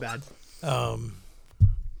 My bad. I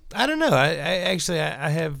don't know. I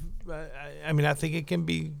have. I mean, I think it can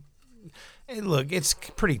be. Hey, look, it's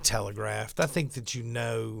pretty telegraphed. I think that you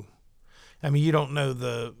know. I mean, you don't know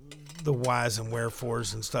the whys and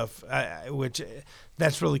wherefores and stuff. Which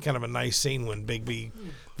that's really kind of a nice scene when Bigby,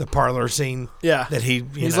 the parlor scene. Yeah. That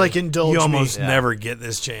he's like, indulge You me. almost never get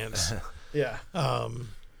this chance. Yeah.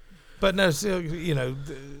 But no, still,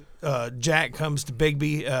 Jack comes to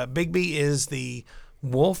Bigby. Bigby is the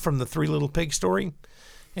wolf from the Three Little Pigs story.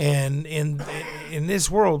 And in this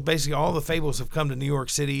world, basically all the Fables have come to New York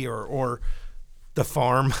City or the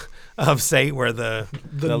farm of, say, where the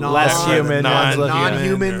less human ones looking.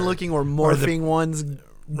 non-human looking or morphing ones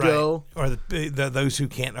go. Right. Or the those who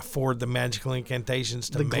can't afford the magical incantations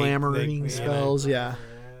to The make glamoring spells, yeah.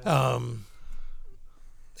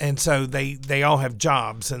 And so they all have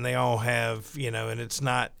jobs and they all have,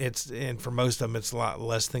 and for most of them it's a lot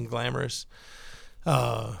less than glamorous.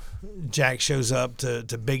 Jack shows up to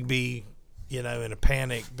Bigby, in a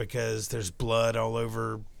panic because there's blood all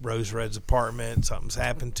over Rose Red's apartment. Something's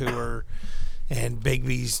happened to her. And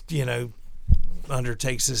Bigby's,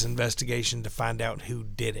 undertakes this investigation to find out who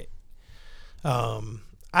did it.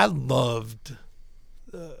 I loved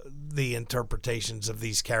the interpretations of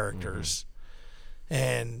these characters.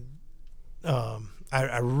 And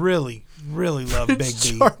I really, really love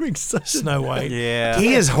Bigby. Charming, such Snow White. Yeah.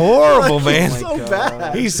 He is horrible, man. He's so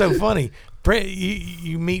bad. He's so funny.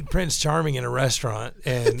 You meet Prince Charming in a restaurant,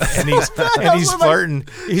 and he's flirting.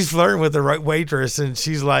 He's flirting with the waitress, and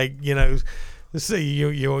she's like, so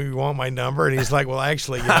you want my number? And he's like, well,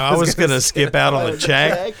 actually, I was gonna skip out on the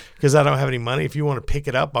check because I don't have any money. If you want to pick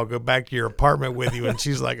it up, I'll go back to your apartment with you. And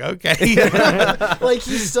she's like, okay. Like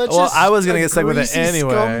he's such. I was gonna get stuck with it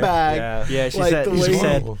anyway. Scumbag. Yeah, she Like, said. the way She he-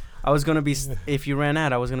 said I was gonna be. If you ran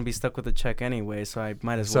out, I was gonna be stuck with the check anyway. So I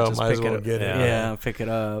might as well just pick it up. Get it. Yeah, pick it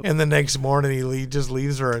up. And the next morning, he just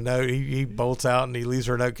leaves her a note. He bolts out and he leaves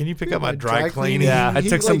her a note. Can you pick up my dry cleaning? Yeah. I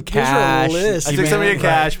took some gives her a cash. list. I took some of your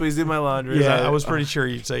cash. Please do my laundry. Yeah, I was pretty sure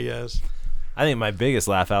you'd say yes. I think my biggest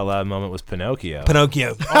laugh out loud moment was Pinocchio.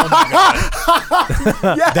 Pinocchio. Oh my god.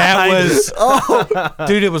 That was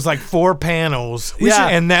dude, it was like 4 panels.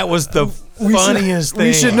 And that was the funniest thing.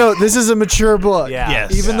 We should note this is a mature book. Yeah.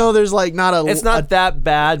 Yes. Even though there's like not a. It's not that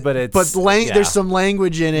bad, but it's. There's some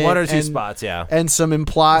language in it. 1 or 2 and, spots, yeah. And some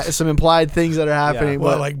implied things that are happening.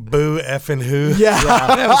 Well, But like boo, effing who. Yeah.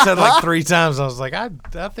 That was said like 3 times. I was like, I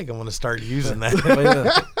think I'm gonna start using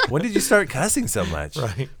that. When did you start cussing so much?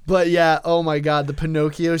 Right. But yeah, oh my God, the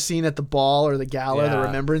Pinocchio scene at the ball or the gala, the Yeah.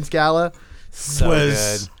 Remembrance Gala, So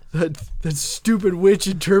Was- good. that stupid witch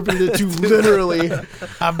interpreted it too literally.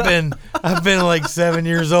 I've been like 7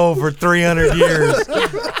 years old for 300 years.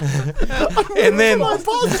 And then All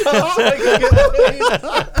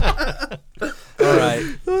right.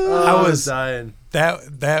 I was dying.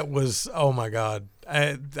 that was, oh my God.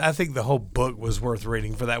 I think the whole book was worth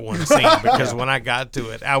reading for that one scene because when I got to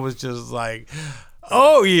it, I was just like,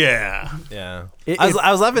 oh yeah. Yeah.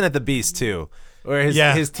 I was laughing at the Beast too. Where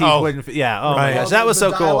his teeth wouldn't fit. Yeah. Oh Right. my gosh. That was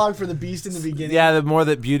so cool. Dialogue for the Beast in the beginning. Yeah, the more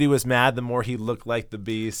that Beauty was mad, the more he looked like the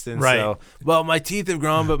Beast. And Right. so, well, my teeth have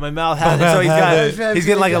grown, but my mouth hasn't. So he's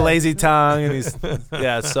getting like a lazy tongue, and it's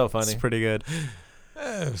so funny. It's pretty good.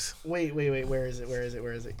 Wait. Where is it?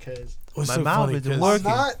 Because Was My so mouth funny is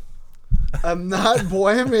 'cause- I'm not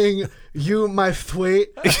blaming you, my fleet,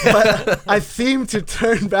 but I seem to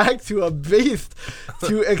turn back to a beast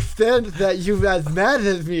to extent that you as mad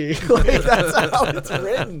as me. Like, that's how it's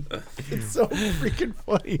written. It's so freaking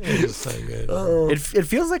funny. It's so good. It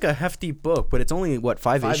feels like a hefty book, but it's only 5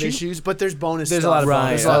 5 issues. issues, but there's bonus There's a stuff. lot of Right.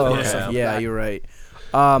 bonus There's a lot of stuff. bonus Yeah. stuff. Yeah, you're right.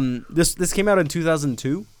 This came out in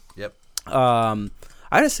 2002. Yep. I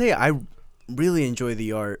gotta say, I really enjoy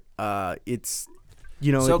the art. It's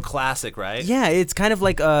So classic, right? yeah, it's kind of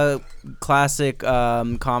like a classic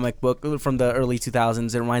comic book from the early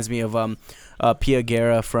 2000s. It reminds me of Pia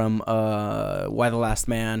Guerra from Why the Last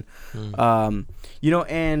Man. And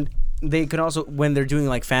they can also, when they're doing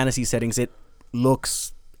like fantasy settings, it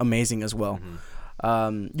looks amazing as well.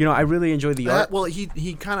 I really enjoy the art. Well, he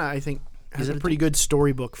kind of, I think, has Is a it pretty good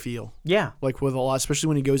storybook feel. Yeah. Like with a lot, especially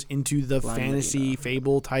when he goes into the Blind fantasy Medina.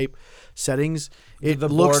 fable type settings. It the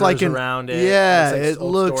looks like borders around it. Yeah, it it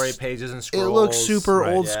old looks story pages and scrolls. It looks super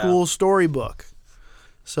Right, old yeah. school storybook.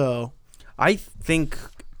 So I think,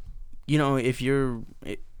 if you're,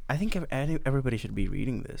 I think everybody should be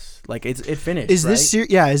reading this. Like it finished. is this right?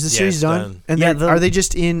 is this Yeah, series it's done? done. And Yeah, then are they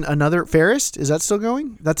just in another Fairest? Is that still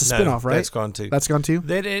going? That's a No, spinoff, right? That's gone too. That's gone too.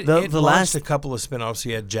 It The launched last- a couple of spinoffs.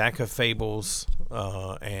 You had Jack of Fables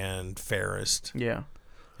and Fairest. Yeah.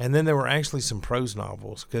 And then there were actually some prose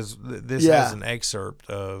novels because this Yeah. has an excerpt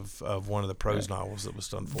of one of the prose novels that was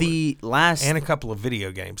done for it. The last, And a couple of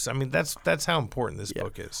video games. I mean, that's how important this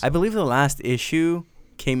book is. I believe the last issue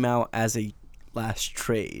came out as a last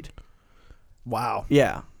trade. Wow.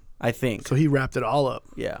 Yeah, I think. So he wrapped it all up.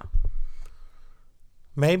 Yeah,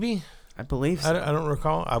 Maybe. I believe I so. don't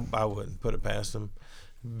recall. I wouldn't put it past him.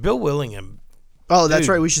 Bill Willingham. Oh, that's Dude.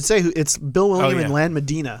 right. We should say who it's Bill Willingham yeah. and Lan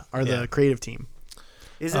Medina are Yeah. the creative team.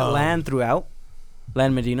 Is it Land throughout?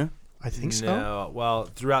 Land Medina? I think so. No, well,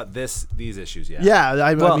 throughout these issues, yeah. Yeah,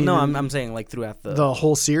 I Well, mean, no, I'm saying like throughout the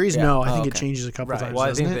whole series. Yeah. No, I Oh, think it okay. changes a couple Right. times. Well, I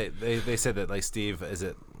doesn't think it? they said that, like, Steve, is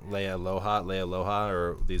it Leia Aloha,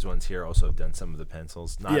 or these ones here also have done some of the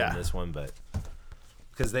pencils. Not Yeah. in this one, but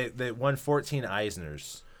because they won 14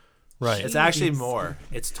 Eisners. Right. It's actually more.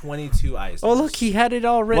 It's 22 Eisners. Oh, look, he had it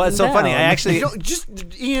all written Well, it's so funny. I down. actually You know, just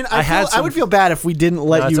Ian, I had I would feel bad if we didn't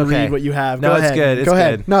let No, it's you okay. read what you have. No, Go it's ahead. good. It's Go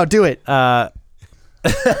ahead. good. No, do it.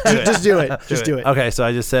 Just do it. Do Just it. do it. Okay, so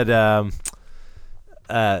I just said one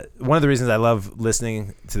of the reasons I love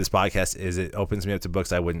listening to this podcast is it opens me up to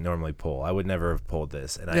books I wouldn't normally pull. I would never have pulled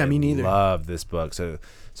this, and Yeah, I me neither. love this book. So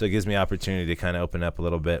it gives me opportunity to kind of open up a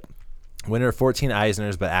little bit. Winner of 14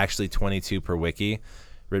 Eisners, but actually 22 per wiki.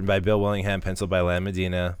 Written by Bill Willingham, penciled by Lan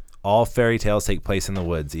Medina. All fairy tales take place in the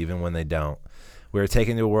woods, even when they don't. We are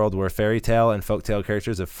taken to a world where fairy tale and folktale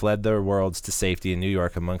characters have fled their worlds to safety in New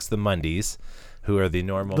York amongst the Mundies, who are the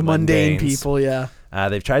normal The mundane mundanes. people, yeah.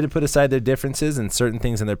 They've tried to put aside their differences, and certain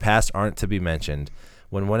things in their past aren't to be mentioned.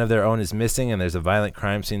 When one of their own is missing and there's a violent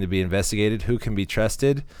crime scene to be investigated, who can be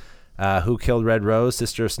trusted? Who killed Red Rose,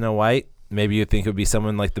 sister of Snow White? Maybe you think it would be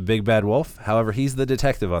someone like the Big Bad Wolf. However, he's the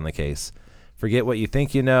detective on the case. Forget what you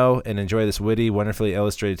think you know and enjoy this witty, wonderfully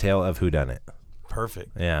illustrated tale of whodunit.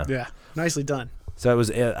 Perfect. Yeah. Yeah. Nicely done. So it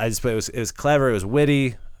was. I just put it was clever. It was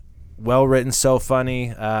witty, well written, so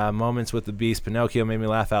funny. Moments with the Beast, Pinocchio made me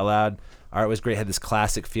laugh out loud. Art was great. Had this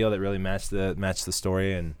classic feel that really matched the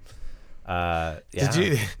story. And yeah. Did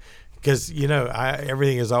you? Because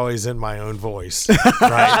everything is always in my own voice, right?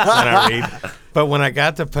 When I read, but when I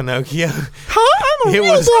got to Pinocchio, I'm a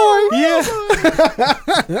real boy. Yeah,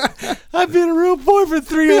 I've been a real boy for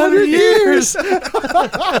 300 years. That's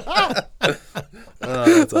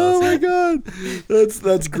Oh awesome. my god,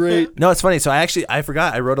 that's great. No, it's funny. So I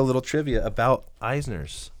forgot. I wrote a little trivia about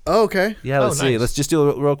Eisners. Oh, okay. Yeah, let's see. nice. Let's just do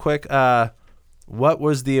it real quick. What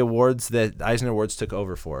was the awards that Eisner Awards took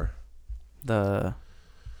over for?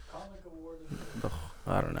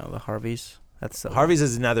 I don't know, the Harveys. That's the Harvey's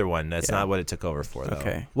is another one. That's Yeah. not what it took over for, though.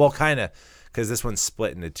 Okay. Well, kind of, because this one's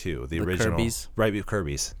split into two. The original. Kirby's?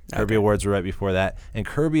 Kirby's. Kirby Okay. Awards were right before that. And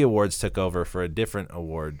Kirby Awards took over for a different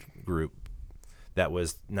award group that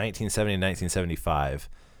was 1970 and 1975.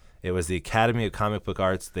 It was the Academy of Comic Book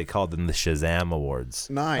Arts. They called them the Shazam Awards.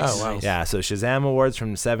 Nice. Oh, wow. Yeah, so Shazam Awards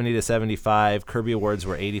from 70 to 75. Kirby Awards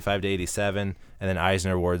were 85 to 87. And then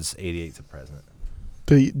Eisner Awards 88 to present.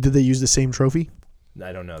 Did they use the same trophy?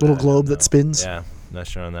 I don't know. Little I don't globe that know. spins? Yeah, not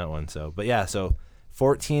sure on that one. So, but yeah, so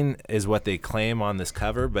 14 is what they claim on this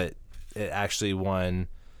cover, but it actually won.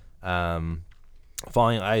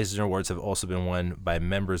 Following Eisner Awards have also been won by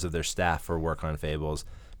members of their staff for work on Fables.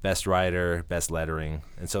 Best writer, best lettering,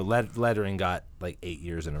 and so lettering got like 8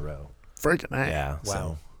 years in a row. Freaking nice. Yeah.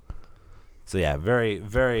 Wow. So yeah, very,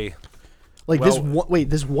 very. Like Well-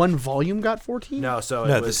 this one volume got 14? No, so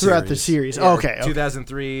No, it was Throughout the series. yeah, Okay.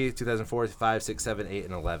 2003, 2004, 5, 6, 7, 8,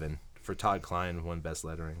 and 11 for Todd Klein won best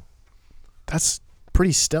lettering. That's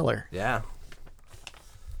pretty stellar. Yeah.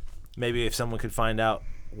 Maybe if someone could find out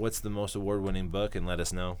what's the most award-winning book and let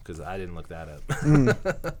us know, because I didn't look that up.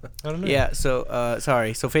 I don't know. Yeah, so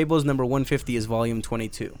sorry. So Fables number 150 is volume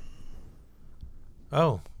 22.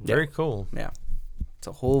 Oh, very cool. Yeah. It's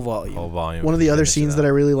a whole volume. Whole volume. One of the other Finish it scenes up. that I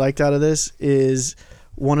really liked out of this is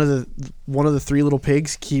one of the three little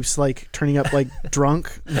pigs keeps like turning up like drunk,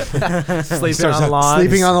 Sleeping on the lawn.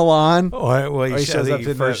 sleeping on the lawn. Well, he he shows up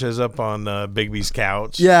in first shows up on Bigby's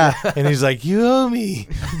couch. Yeah, And he's like, "You owe me."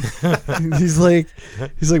 he's like,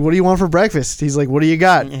 "What do you want for breakfast?" He's like, "What do you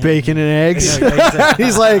got? Bacon and eggs." Yeah,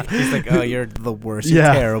 he's like, "Oh, you're the worst.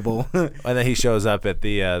 Yeah. You're terrible." And then he shows up at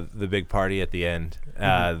the big party at the end,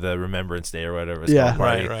 the Remembrance Day or whatever it's Yeah. called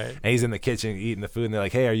party. Right. And he's in the kitchen eating the food, and they're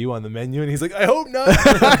like, "Hey, are you on the menu?" And he's like, "I hope not."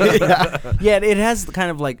 Yeah, it has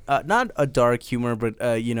kind of like not a dark humor, but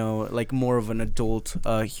like more of an adult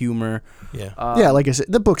humor. Yeah. yeah, like I said,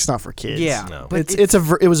 the book's not for kids. Yeah, No. but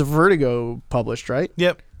it was a Vertigo published, right?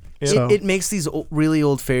 Yep. So- it makes these really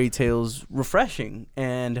old fairy tales refreshing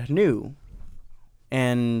and new.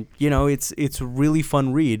 And it's a really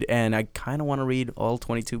fun read, and I kind of want to read all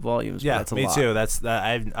 22 volumes. Yeah, but that's a me lot. too. That's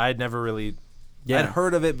that. I'd never really. Yeah. I'd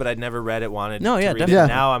heard of it, but I'd never read it. Wanted No, to yeah, read definitely. it. Yeah.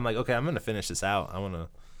 Now I'm like, okay, I'm gonna finish this out. I want to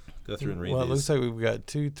go through and read Well, it these. looks like we've got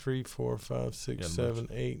 2, 3, 4, 5, 6, Yeah, 7,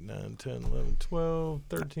 8, 9, 10, 11, 12,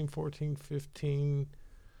 13, 14, 15,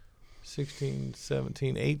 16,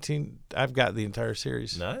 17, 18. I've got the entire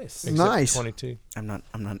series. Nice. Except Nice. 22. I'm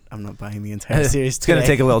not buying the entire series. It's gonna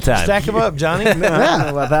take a little time. Stack them up, Johnny. I don't know Yeah,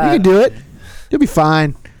 about you that. can do it. You'll be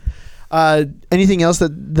fine. Anything else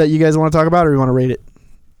that you guys want to talk about, or you want to rate it?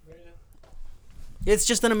 It's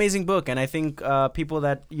just an amazing book, and I think people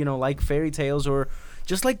that like fairy tales or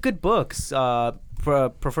just like good books,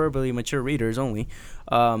 preferably mature readers only,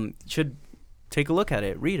 should take a look at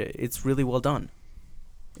it, read it. It's really well done.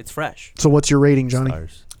 It's fresh. So, what's your rating, Johnny?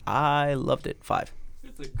 Stars. I loved it. 5.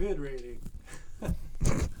 It's a good rating.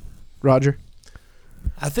 Roger.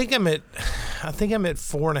 I think I'm at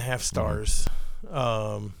 4.5 stars.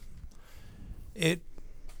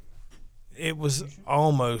 It was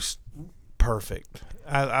almost perfect.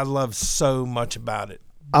 I love so much about it.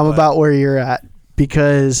 I'm But- about where you're at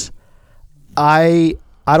because I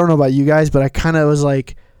don't know about you guys, but I kind of was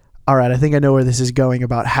like, all right, I think I know where this is going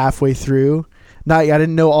about halfway through. I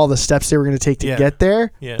didn't know all the steps they were going to take to Yeah. get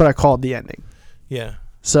there, Yeah. but I called the ending. Yeah.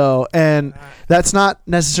 So, and that's not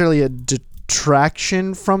necessarily a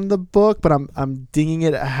detraction from the book, but I'm dinging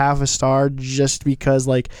it at half a star just because,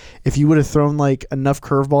 like, if you would have thrown like enough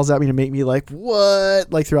curveballs at me to make me like,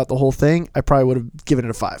 what, like throughout the whole thing, I probably would have given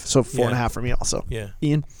it a 5. So 4.5 for me also. Yeah.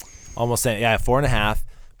 Ian? Almost saying, yeah, 4.5,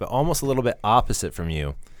 but almost a little bit opposite from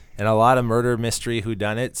you. And a lot of murder mystery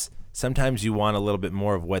whodunits, sometimes you want a little bit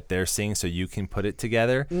more of what they're seeing so you can put it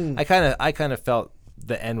together. I kind of felt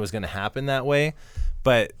the end was going to happen that way,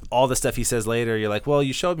 but all the stuff he says later, you're like, well,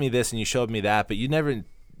 you showed me this and you showed me that, but you never,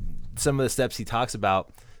 some of the steps he talks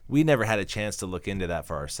about, we never had a chance to look into that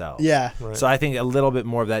for ourselves. Yeah. Right. So I think a little bit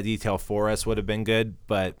more of that detail for us would have been good,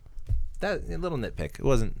 but that a little nitpick. It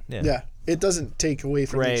wasn't. Yeah. It doesn't take away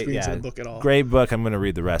from the Great. experience Yeah. of the book at all. Great book. I'm going to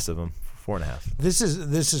read the rest of them. 4.5. This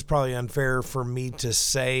is probably unfair for me to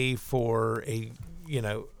say for a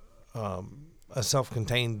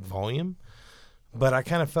self-contained volume, but I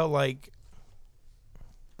kind of felt like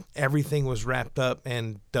everything was wrapped up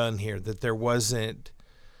and done here. That there wasn't,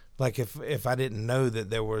 like, if I didn't know that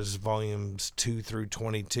there was volumes 2 through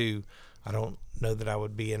 22, I don't know that I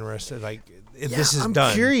would be interested. Like, this is I'm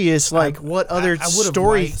done. curious, like, what other I would've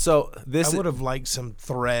story? liked- So I this would have liked some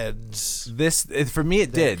threads. for me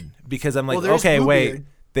it did, because I'm like, Well, there's okay, Bluebeard.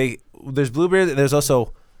 wait, there's Bluebeard. There's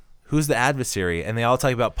also who's the adversary, and they all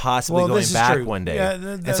talk about possibly Well, going this is back true. one day. Yeah,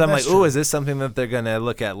 and so I'm like, that's oh, true. is this something that they're gonna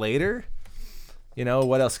look at later?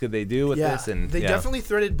 What else could they do with this? And they yeah. definitely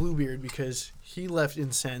threaded Bluebeard because he left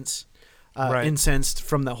incensed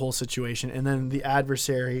from that whole situation, and then the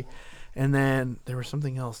adversary, and then there was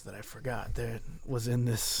something else that I forgot that was in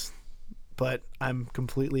this, but I'm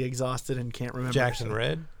completely exhausted and can't remember. Jackson so-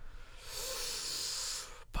 Red.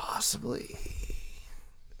 Possibly.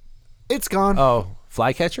 It's gone. Oh,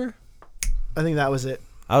 Flycatcher. I think that was it.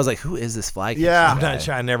 I was like, who is this Flycatcher? Yeah. I'm guy? not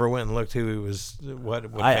sure. I never went and looked who he was. What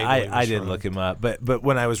fable he I was didn't from. look him up, but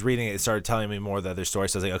when I was reading it, it started telling me more of the other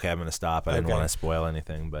stories. So I was like, okay, I'm gonna stop. I didn't Okay. want to spoil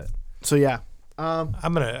anything, but So yeah. I'm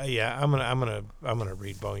gonna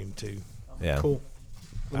read volume 2. yeah, Cool.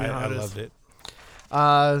 Let me know how I it is. loved it.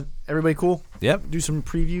 Everybody cool? Yep. Do some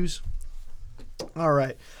previews. All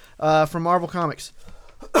right. From Marvel Comics.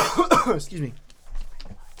 Excuse me.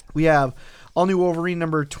 We have All New Wolverine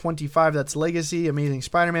number 25, that's Legacy. Amazing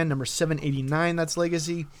Spider-Man number 789, that's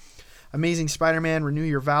Legacy. Amazing Spider-Man Renew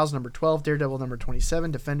Your Vows number 12. Daredevil number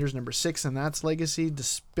 27. Defenders number 6, and that's Legacy.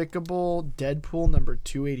 Despicable Deadpool number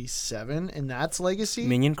 287, and that's Legacy.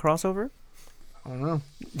 Minion crossover? I don't know.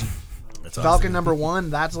 Falcon number 1,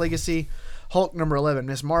 that's Legacy. Hulk number 11,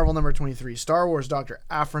 Miss Marvel number 23, Star Wars Dr.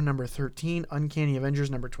 Aphra number 13, Uncanny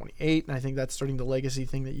Avengers number 28, and I think that's starting the legacy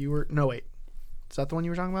thing that you were... No, wait. Is that the one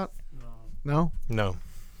you were talking about? No? No.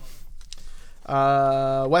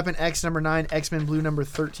 Weapon X number 9, X-Men Blue number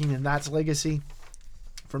 13, and that's legacy.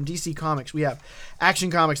 From DC Comics, we have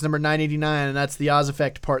Action Comics number 989, and that's the Oz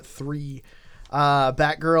Effect Part 3.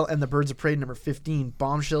 Batgirl and the Birds of Prey number 15,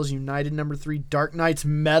 Bombshells United number 3, Dark Knights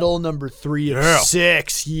Metal number 3 of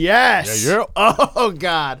 6. Yes. Yeah. Oh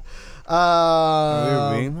God.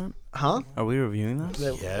 Are we reviewing that? Huh? Are we reviewing that?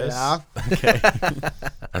 Yes. Yeah. Okay.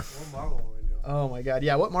 What Marvel are we doing? Oh my God.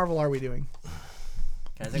 Yeah. What Marvel are we doing?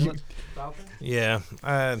 Can I take a look? Falcon? Yeah.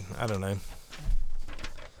 I don't know.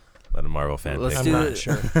 Let a Marvel fan Let's pick. do I'm it. not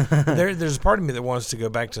sure. There's a part of me that wants to go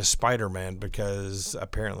back to Spider-Man because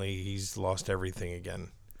apparently he's lost everything again.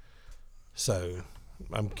 So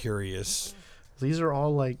I'm curious. These are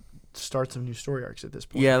all like starts of new story arcs at this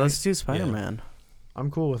point. Yeah, right? let's do Spider-Man. I'm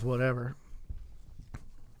cool with whatever.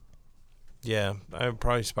 Yeah,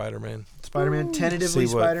 probably Spider-Man. Spider-Man, tentatively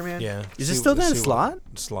See what- Spider-Man. Yeah. Is it See- still that see what slot?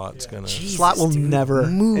 Slot's Yeah. gonna. Jesus, Slot will dude, never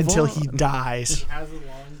move until on. he dies. He has a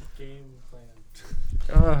long game plan.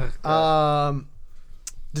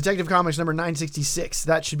 Detective Comics number 966.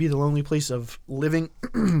 That should be The Lonely Place of Living,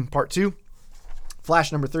 Part 2.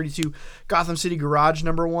 Flash number 32. Gotham City Garage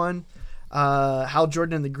number 1. Hal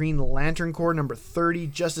Jordan and the Green Lantern Corps number 30.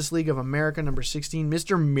 Justice League of America number 16.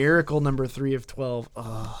 Mr. Miracle number 3 of 12.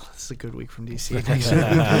 Oh, this is a good week from DC.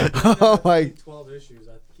 Oh my. 12 issues.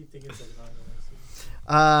 I keep thinking it's like an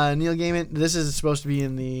ongoing series. Neil Gaiman. This is supposed to be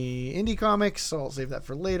in the indie comics, so I'll save that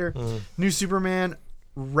for later. New Superman.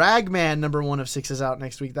 Ragman number 1 of 6 is out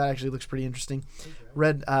next week. That actually looks pretty interesting.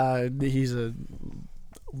 Red. He's a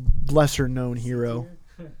lesser known hero.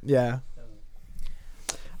 Yeah.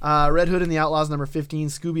 Red Hood and the Outlaws number 15,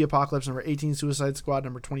 Scooby Apocalypse number 18, Suicide Squad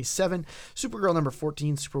number 27, Supergirl number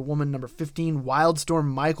 14, Superwoman number 15, Wildstorm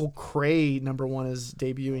Michael Cray number 1 is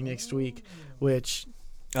debuting next week, which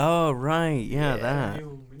Oh, right. Yeah, that.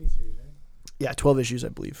 New miniseries, right? yeah, 12 issues I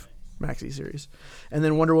believe, maxi series. And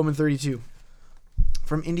then Wonder Woman 32.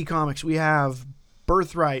 From Indie Comics, we have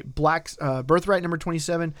Birthright number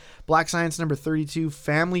 27, Black Science number 32,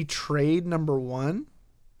 Family Trade number 1.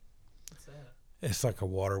 What's that? It's like a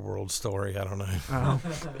Waterworld story. I don't know. Oh.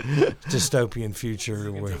 Dystopian future It's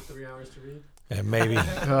gonna where take 3 hours to read. maybe.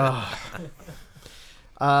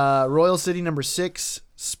 Royal City number 6,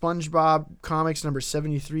 SpongeBob Comics number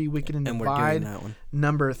 73, Wicked and And we're doing Divide that one.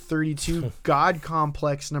 number 32, God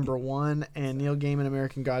Complex number 1, and Neil Gaiman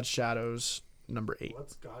American God's Shadows number 8.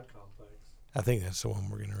 What's God Complex? I think that's the one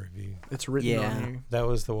we're gonna review. It's written Yeah. on here. That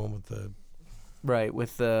was the one with the. Right,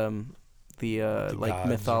 with the like gods or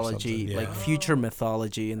mythology, something, like yeah. future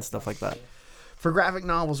mythology and stuff like that. For graphic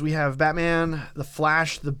novels, we have Batman, The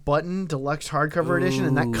Flash, The Button, Deluxe Hardcover Edition,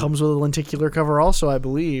 and that Ooh. comes with a lenticular cover also, I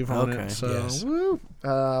believe. On Okay. It. So, Yes. woo.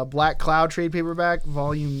 Black Cloud trade paperback,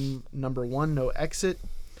 volume number 1, No Exit.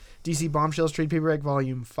 DC Bombshells trade paperback,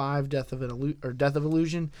 volume 5, Death of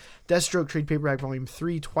Illusion. Deathstroke trade paperback, volume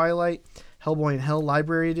 3, Twilight. Hellboy and Hell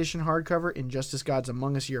Library Edition hardcover. Injustice Gods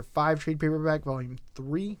Among Us Year 5 trade paperback, volume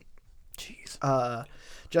 3. Jeez.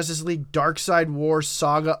 Justice League Darkseid War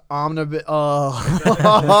Saga Omnibus.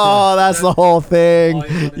 Oh, that's the whole thing. All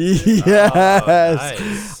you wanted to Yes. Oh,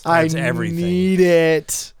 nice. I That's everything. need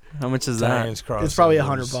it. How much is that? Giants crossover. It's probably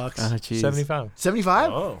 $100. Oh, jeez. 75. 75?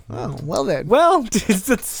 Oh. Oh, well then. Well,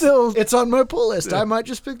 it's still. It's on my pull list. I might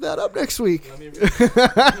just pick that up next week. Let me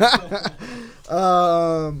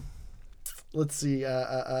read. Let's see.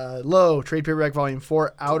 Low trade paperback volume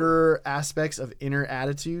 4, Outer Aspects of Inner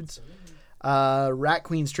Attitudes. Rat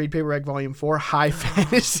Queens trade paperback volume 4, High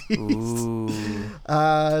Fantasies. Ooh.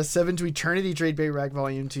 Seven to Eternity trade paperback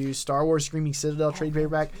volume 2, Star Wars Screaming Citadel trade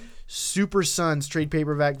paperback, Super Sons trade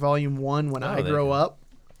paperback volume 1, When I there Grow you go. Up.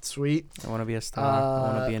 Sweet. I want to be a star. I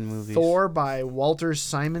want to be in movies. Thor by Walter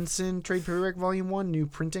Simonson trade paperback volume 1, new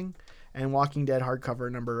printing, and Walking Dead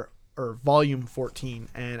hardcover volume 14.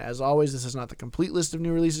 And as always, this is not the complete list of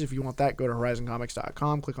new releases. If you want that, go to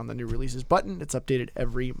horizoncomics.com, click on the new releases button. It's updated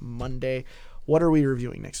every Monday. What are we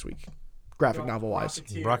reviewing next week? Graphic novel wise.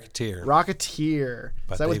 Rocketeer. Rocketeer.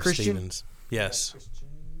 by Is that with Dave Christian? Stevens. Yes.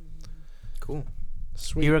 Cool.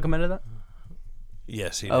 Sweet. You recommended that?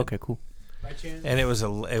 Yes, he did. Okay, cool. By chance? And it was a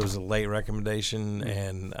late recommendation,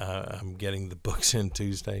 and I'm getting the books in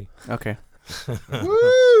Tuesday. Okay.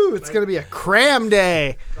 Woo! It's going to be a cram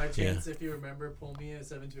day. By chance, if you remember, pull me a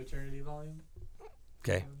 7 to Eternity volume.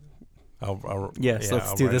 Okay. I'll Yes, let's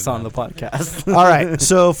I'll do write this it on down. the podcast. All right.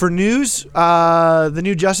 So for news, the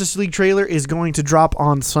new Justice League trailer is going to drop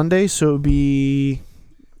on Sunday. So it would be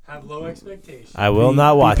Have low expectations. I will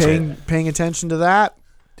not watch it. Paying attention to that.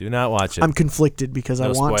 Do not watch it. I'm conflicted because no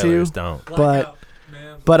I want spoilers, to. Don't.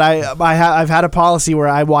 But I've had a policy where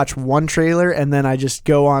I watch one trailer and then I just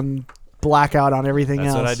go on blackout on everything That's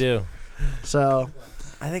else. what I do. So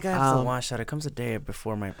I think I have to watch that. It comes a day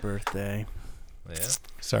before my birthday. Yeah.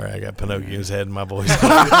 Sorry, I got Pinocchio's head in my voice.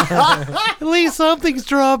 At least something's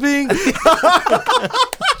dropping.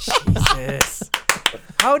 Jesus.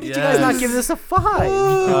 How did you guys not give this a 5?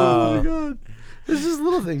 Oh my god. It's just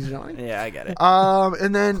little things, Johnny. Yeah, I get it.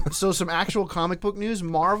 And then some actual comic book news.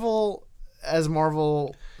 Marvel, as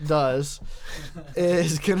Marvel does,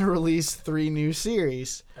 is gonna release 3 new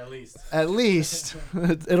series. At least.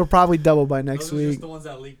 It'll probably double by next Those are week. just the ones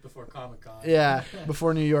that leaked before Comic-Con. Yeah,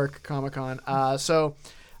 before New York Comic-Con.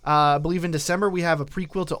 I believe in December we have a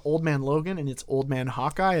prequel to Old Man Logan, and it's Old Man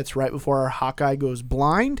Hawkeye. It's right before Hawkeye goes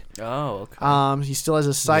blind. Oh, okay. He still has a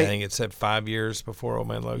I sight. think it said 5 years before Old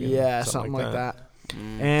Man Logan. Yeah, something like that.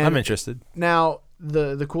 And I'm interested. now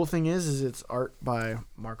the cool thing is it's art by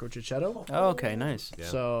Marco Cicchetto. Oh, okay, nice. Yeah.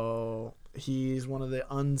 So he's one of the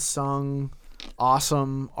unsung,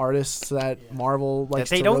 awesome artists that Marvel likes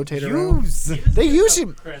That they to don't rotate around. use. They use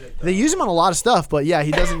him. Credit, They use him on a lot of stuff, but yeah,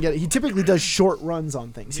 he doesn't get. He typically does short runs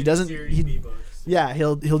on things. He doesn't. Yeah,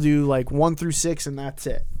 he'll do like 1 through 6 and that's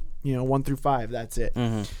it. 1 through 5, that's it.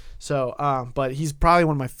 Mm-hmm. So, but he's probably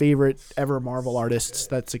one of my favorite ever Marvel artists.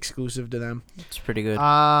 That's exclusive to them. It's pretty good.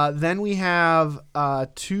 Then we have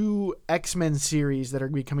 2 X-Men series that are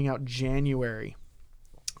going to be coming out January.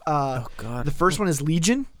 oh God. The first one is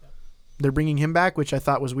Legion. They're bringing him back, which I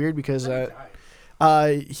thought was weird because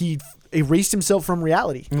he erased himself from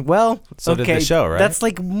reality. Well, So did okay, the show, right? That's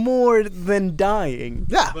like more than dying.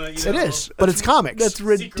 Yeah, But, it is. But it's comics. That's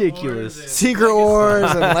ridiculous. Secret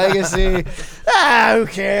Wars and Legacy. Who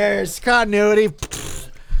cares? Continuity.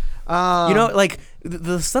 Like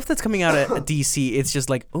the stuff that's coming out at DC, it's just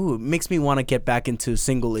like, ooh, it makes me want to get back into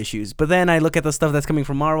single issues. But then I look at the stuff that's coming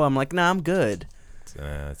from Marvel, I'm like, nah, I'm good.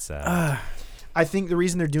 It's sad. I think the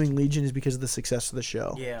reason they're doing Legion is because of the success of the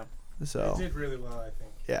show. Yeah. So It did really well, I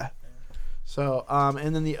think. yeah. So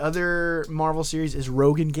and then the other Marvel series is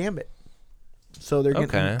Rogue and Gambit. So they're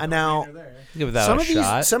Okay. and now Give that some a of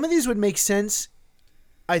shot. these some of these would make sense.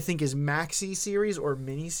 I think as maxi series or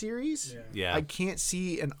mini series. Yeah. I can't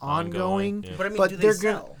see an ongoing. yeah. But I mean, But do they're they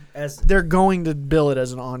gonna- sell as They're going to bill it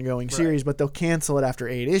as an ongoing series, but they'll cancel it after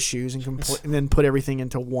 8 issues and and then put everything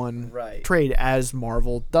into one Right. trade as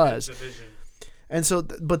Marvel does. Division. And so,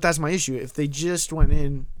 but that's my issue. If they just went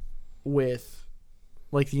in with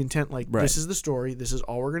like the intent, like Right. this is the story, this is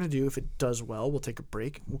all we're gonna do. If it does well, we'll take a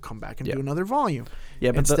break. We'll come back and Yeah. do another volume.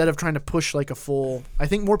 Yeah, but Instead of trying to push like a full, I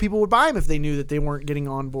think more people would buy them if they knew that they weren't getting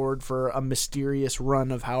on board for a mysterious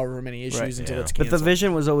run of however many issues Right. until Yeah. it's But canceled. the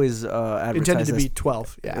Vision was always advertised intended to as, be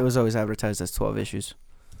 12. Yeah, it was always advertised as 12 issues.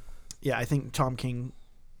 yeah. I think Tom King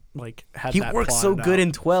like had He that works so plotted good out,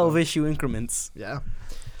 in 12 so. issue increments. Yeah.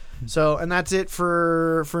 So and that's it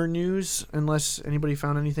for news. Unless anybody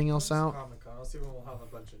found anything else out. Comic-Con. I'll see when we'll have a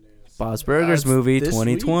bunch of news. Bob's Burgers It's movie this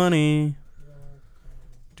 2020.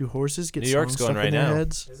 Do horses get New York's songs going stuck in right their now.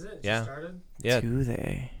 heads? Is it? Yeah. Just started? Yeah. Do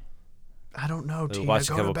they? I don't know. We Tina, watched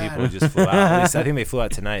a go to couple bed. people who just flew out. At least I think they flew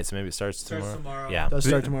out tonight, so maybe it starts Starts tomorrow. tomorrow. Yeah. Does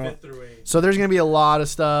start tomorrow. 5th through 8th So there's gonna be a lot of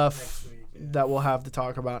stuff next week. Yeah. that we'll have to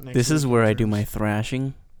talk about next. This is week. where I do my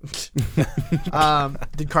thrashing.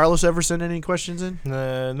 Did Carlos ever send any questions in?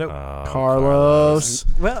 Nope. Oh, Carlos.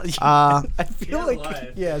 Well, Uh, I feel Yeah, like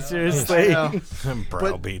live, yeah, you know? seriously. I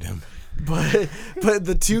browbeat him. But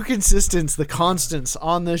the two the constants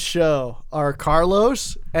on this show are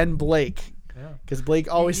Carlos and Blake. Yeah. Because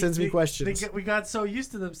Blake always sends me questions. We got so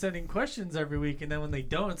used to them sending questions every week, and then when they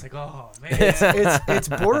don't, it's like, oh man. It's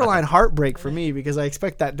borderline heartbreak for me because I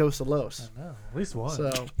expect that dose of los. No, at least one.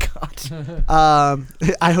 So God.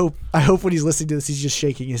 I hope when he's listening to this he's just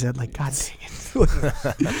shaking his head like God dang it.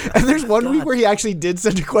 And there's one week where he actually did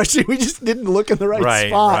send a question, we just didn't look in the right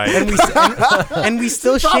spot. Right. And we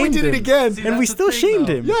still Probably shamed did him. it again. See, And we that's the still thing, shamed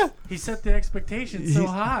though. him. Yeah. He set the expectations so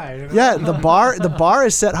high. You know? Yeah, the bar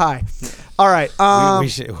is set high. All right.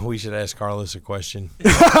 We should ask Carlos a question.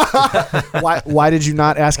 Why did you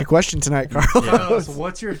not ask a question tonight, Carlos? So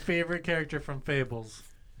what's your favorite character from Fables?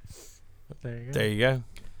 There you go. There you go.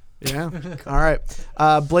 Yeah. All right.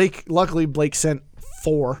 Luckily Blake sent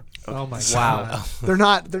 4. Oh my Wow. god.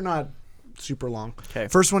 They're not super long. 'Kay.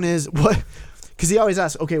 First one is what because he always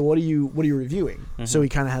asks, okay, what are you reviewing? So he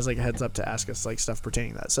kind of has like a heads up to ask us like stuff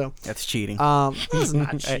pertaining to that. So That's cheating. this is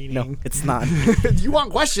not cheating. No, it's not. You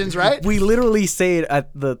want questions, right? We literally say it at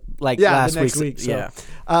the Yeah, last the next week. week. So.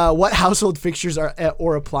 Yeah. What household fixtures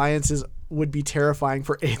or appliances would be terrifying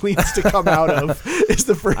for aliens to come out of? Is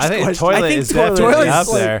the first I think question. Toilet is definitely up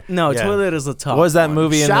like- there. No, Yeah. Toilet is the top. What was that one.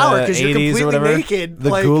 movie in Shower, the 'cause you're 80s or completely whatever? naked, The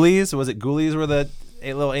like- Ghoulies? Was it Ghoulies where the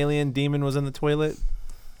little alien demon was in the toilet?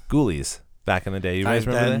 Ghoulies back in the day. You guys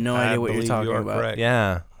remember that? No idea what you're talking about. Correct.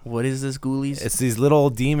 Yeah. What is this, Ghoulies? It's these little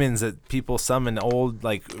demons that people summon old,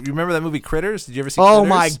 like, you remember that movie Critters? Did you ever see Oh Critters?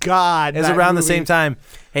 my God! It was that around the movie. same time.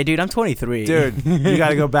 Hey, dude, I'm 23. Dude, you got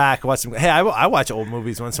to go back and watch some. Hey, I watch old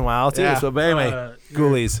movies once in a while, too. Yeah. So, but anyway,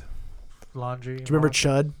 Ghoulies. Laundry. Do you remember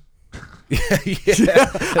Chud? Yeah.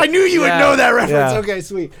 I knew you would Yeah. know that reference. Yeah. Okay,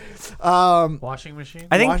 sweet. Washing machine?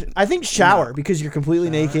 I think shower because you're completely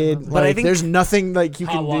naked. But Like, I think- there's nothing like you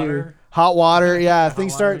Hot can do. water. Hot water, yeah. Hot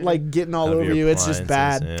Things water, start yeah. like getting all Of over your you. It's just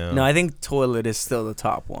appliances, bad. yeah. No, I think Toilet is still the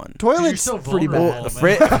top one. Toilet's so pretty vulnerable,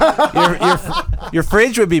 bad. man. Your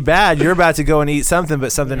fridge would be bad. You're about to go and eat something,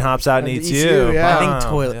 but something hops out and And eats eats you. you, yeah. I think Wow.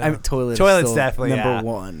 Toilet. Yeah. I mean, Toilet. Toilet's is still definitely, number yeah.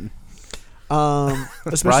 one.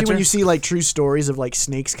 Especially Roger? when you see like true stories of like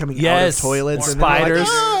snakes coming out Yes. of toilets Or and they're like, spiders.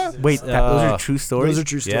 "Ah!" Wait, those are true stories. Those are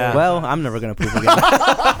true stories. Yeah. Well, I'm never gonna poop again.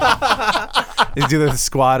 You do the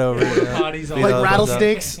squat over. Potties all Feet Like up,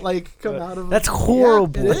 rattlesnakes like come out of That's Yeah,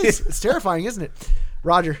 horrible. it is. It's terrifying, isn't it?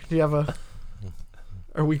 Roger, do you have a?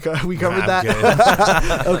 Are we covered I'm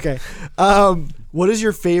that? Okay. What is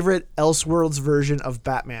your favorite Elseworlds version of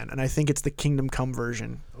Batman? And I think it's the Kingdom Come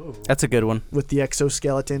version Ooh. That's a good one. with the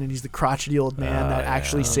exoskeleton, and he's the crotchety old man that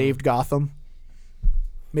actually saved Gotham,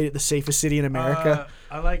 made it the safest city in America.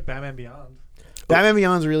 I like Batman Beyond. Batman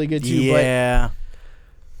Beyond's really good too, Yeah.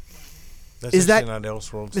 That's Is that- actually not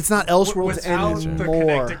Elseworlds? but it's not Elseworlds Without the anymore.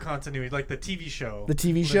 connected continuity, like the TV show. The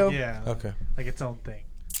TV Like, show? yeah. Okay. Like its own thing.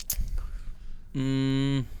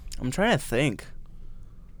 I'm trying to think.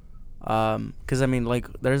 Because I mean, like,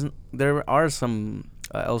 there are some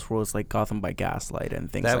Elseworlds like Gotham by Gaslight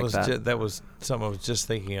and things That like was that. that was something I was just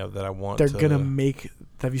thinking of that I want. They're to, gonna make.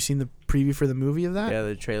 Have you seen the preview for the movie of that? Yeah,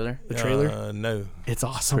 the trailer. The trailer. No, It's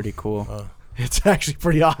awesome. Pretty cool. It's actually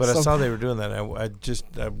pretty awesome. but I saw they were doing that. I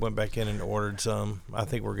went back in and ordered some. I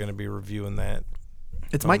think we're going to be reviewing that.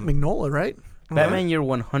 It's Mike Mignola, right? Batman Year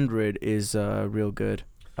 100 is real good.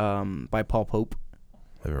 By Paul Pope.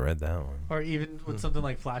 Never read that one. Or even with something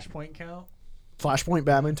like Flashpoint count. Flashpoint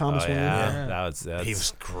Batman, Thomas Wayne. yeah. Yeah. That's He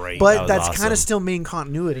was great. But was that's awesome. kind of still main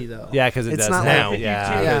continuity, though. yeah, because it It's does not now. like-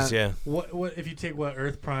 yeah. Yeah. It is, yeah. What if you take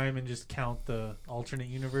Earth Prime and just count the alternate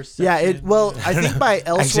universe? Yeah, section? well, I think by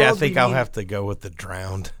Elseworlds, Actually, I think you I'll mean- have to go with the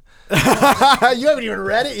Drowned. you haven't even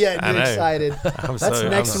read it yet. I And you're know. excited. I'm That's so,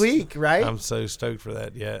 next I'm, week, right? I'm so stoked for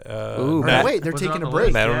that. Yeah. Ooh. Or Nat- wait, they're Was it taking on a the break.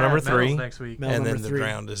 list? Metal Yeah, number Metal's 3. next week. Metal and then number the 3.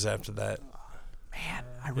 Drowned is after that. Man,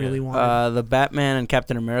 I really want. The Batman and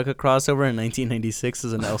Captain America crossover in 1996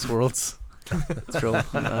 is an Elseworlds. It's real.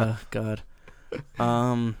 God.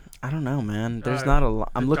 I don't know, man. There's not a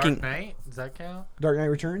lot. I'm looking. Dark Knight? Does that count? Dark Knight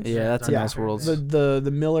Returns. Yeah, that's an Yeah. Elseworlds.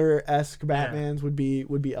 The Miller-esque Batmans would be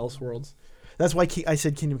Elseworlds. That's why I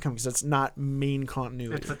said Kingdom Come, because that's not main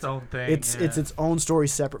continuity. It's its own thing. It's its own story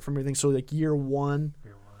separate from everything. So like year one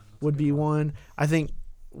would be one. I think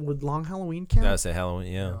would Long Halloween count? That was a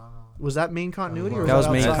Halloween. Yeah. Was that main continuity or that was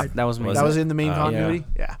that main. outside? That was main. That was in the main Yeah. continuity.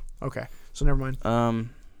 Yeah. Okay. So never mind.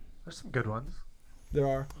 There's some good ones. There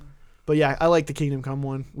are. But yeah, I like the Kingdom Come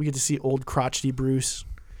one. We get to see old crotchety Bruce.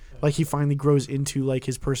 Like he finally grows into like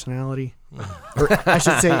his personality. Or I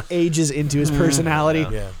should say ages into his personality.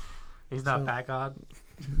 Yeah. He's not Bat God.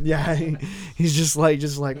 Yeah. He's just like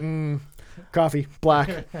coffee,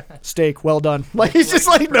 black, steak, well done. Like he's just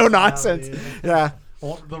like no nonsense. Yeah.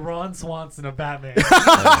 Well, the Ron Swanson of Batman.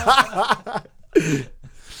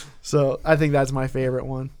 So I think that's my favorite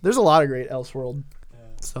one. There's a lot of great Elseworld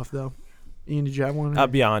stuff though. Ian, did you have one?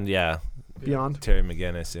 Beyond, yeah. Beyond. Terry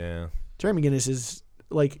McGinnis, yeah. Terry McGinnis is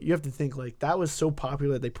like you have to think like that was so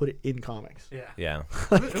popular that they put it in comics. Yeah. Yeah.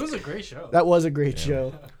 It was a great show. That was a great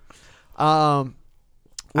show. What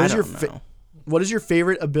I is your don't know. what is your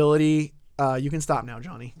favorite ability? You can stop now,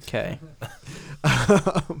 Johnny. Okay.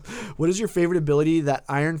 What is your favorite ability that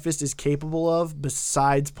Iron Fist is capable of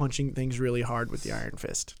besides punching things really hard with the Iron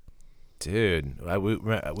Fist? Dude.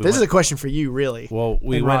 This is a question for you, really. Well,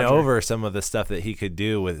 we And went Roger. over some of the stuff that he could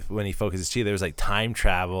do with when he focuses chi. There was like time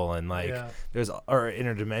travel and like or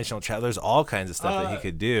interdimensional travel. There's all kinds of stuff that he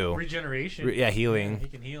could do. Regeneration. Yeah, healing. He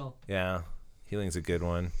can heal. Yeah, healing's a good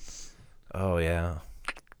one. Oh yeah.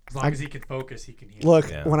 As long as he can focus, he can heal. Look,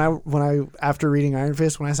 Yeah. when I after reading Iron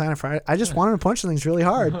Fist, when I signed up for it, I just wanted to punch things really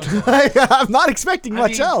hard. Like, I'm not expecting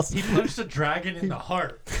much else. He punched a dragon in the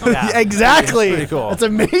heart. Yeah. Exactly. It's pretty cool. That's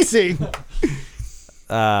amazing.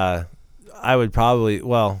 I would probably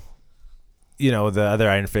the other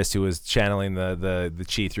Iron Fist who was channeling the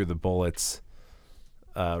chi through the bullets.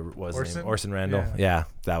 was his name? Orson? Orson Randall. Yeah. Yeah,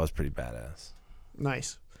 that was pretty badass.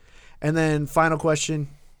 Nice. And then final question.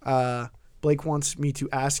 Blake wants me to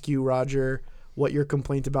ask you, Roger, what your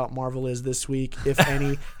complaint about Marvel is this week, if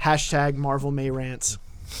any. Hashtag Marvel May rants.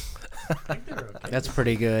 I think they're okay. That's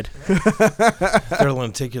pretty good. Their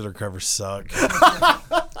lenticular covers suck.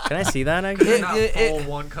 Can I see that? They're not full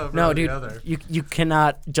one cover No, or dude, the other. you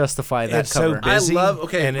cannot justify that It's so cover. busy.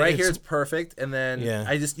 and right here it's perfect, and then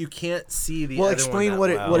Yeah. you can't see the. Well, other explain one what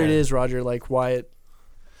that it well. is, Roger. Like why it.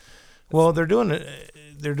 Well, they're doing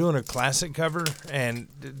a classic cover,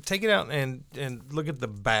 and take it out and look at the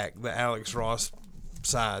back, the Alex Ross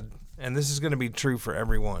side, and this is going to be true for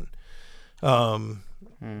everyone.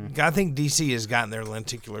 I think DC has gotten their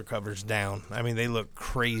lenticular covers down. I mean, they look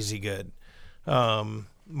crazy good.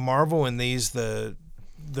 Marvel and these, the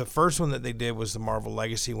first one that they did was the Marvel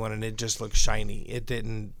Legacy one, and it just looked shiny. It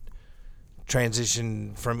didn't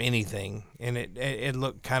transition from anything, and it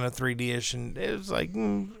looked kind of 3D-ish, and it was like,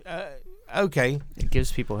 okay. It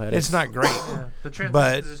gives people headaches. It's not great, Yeah. The transitions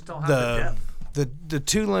but just don't have the depth. the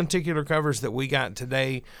two lenticular covers that we got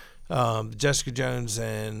today, Jessica Jones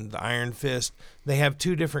and the Iron Fist, they have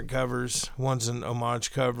two different covers. One's an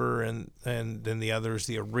homage cover, and then the other is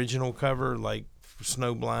the original cover, like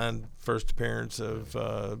Snowblind, first appearance of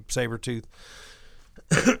Sabretooth.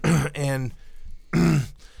 And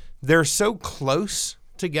they're so close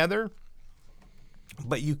together,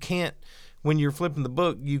 but you can't, when you're flipping the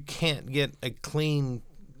book, you can't get a clean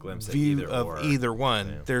Glimpse at view either of or. either one.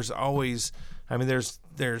 Yeah. There's always, I mean,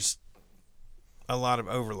 there's a lot of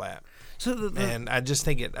overlap, So and I just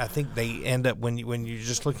think they end up when you're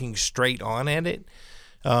just looking straight on at it,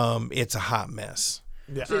 it's a hot mess.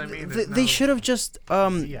 Yeah. So, I mean, there's they no should have just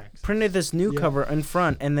CX. printed this new Yeah. cover in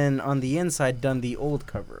front and then on the inside done the old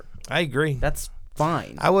cover. I agree. That's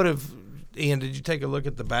fine. I would have. Ian, did you take a look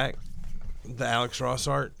at the back, the Alex Ross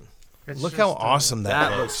art? It's Look just, how awesome that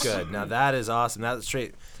That looks. looks good. Now that is awesome. That's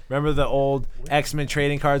straight. Remember the old X-Men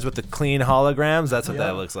trading cards with the clean holograms? That's what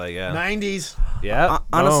that looks like. Yeah. 90s. Yeah.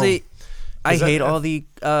 Honestly, I Is that- hate all the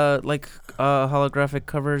holographic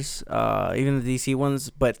covers, even the DC ones.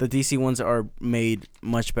 But the DC ones are made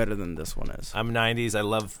much better than this one is. I'm 90s. I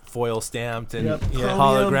love foil stamped and Yep.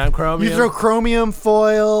 hologram chromium. You throw chromium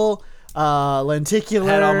foil, lenticular.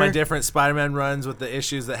 Had all my different Spider-Man runs with the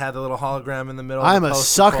issues that had the little hologram in the middle. I'm the a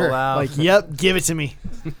post to pull sucker. out. Like, yep, give it to me.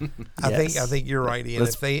 I Yes. think you're right, Ian.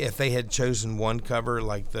 Let's- If they had chosen one cover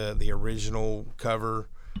like the original cover,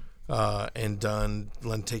 and done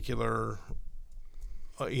lenticular,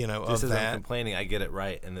 Just of as I'm that. complaining, I get it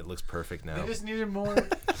right, and it looks perfect now. They just needed more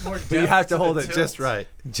depth. But you have to hold it just right.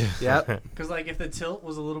 Yep. Because like if the tilt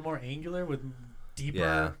was a little more angular with deeper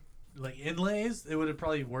Yeah. like inlays, it would have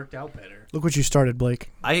probably worked out better. Look what you started,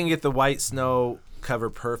 Blake. I can get the white snow cover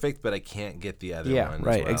perfect, but I can't get the other Yeah, one. as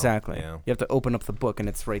right, well. exactly. Yeah. You have to open up the book and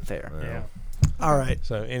it's right there. Yeah. All right.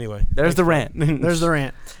 So anyway, There's the rant. There's the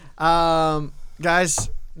rant. Guys,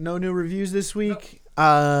 no new reviews this week.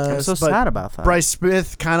 I'm so but sad about that. Bryce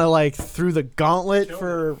Smith kind of like threw the gauntlet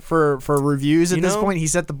for reviews at You this know- point. He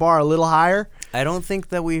set the bar a little higher. I don't think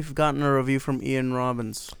that we've gotten a review from Ian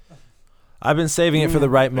Robbins. I've been saving it for the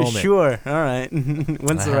right moment. Sure. All right.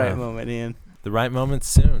 When's the I right have. moment, Ian? The right moment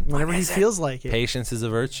soon. Whenever he feels like it. Patience is a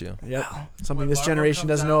virtue. Yep. Something When this Marvel generation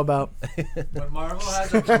comes doesn't out- know about. When Marvel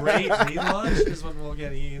has a great relaunch is when we'll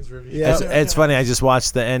get Ian's review. Yeah. It's funny. I just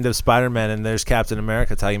watched the end of Spider-Man, and there's Captain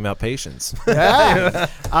America talking about patience. Yeah.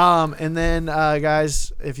 And then,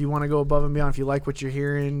 guys, if you want to go above and beyond, if you like what you're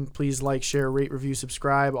hearing, please like, share, rate, review,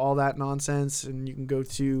 subscribe, all that nonsense. And you can go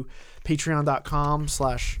to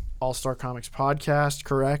patreon.com/All-Star Comics Podcast.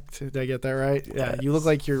 Correct? Did I get that right? Yeah. You look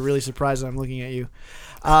like you're really surprised that I'm looking at you.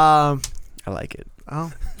 I like it. Oh,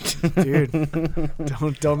 dude,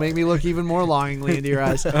 don't make me look even more longingly into your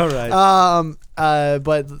eyes. All right.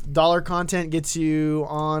 But dollar content gets you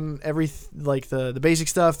on the basic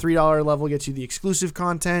stuff. $3 level gets you the exclusive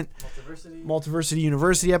content. Multiversity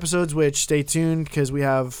University episodes, which stay tuned because we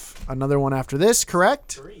have another one after this.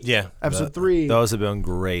 Correct? yeah, Episode 3. Those have been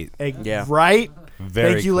great. Yeah. Right.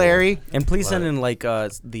 Very Thank you, cool. Larry. And please send in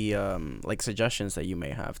the suggestions that you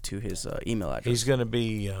may have to his email address. he's gonna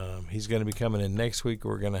be coming in next week.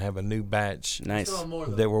 We're gonna have a new batch Nice.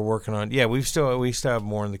 that we're working on. Yeah, we still have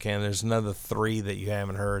more in the can. There's another 3 that you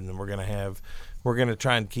haven't heard, and we're gonna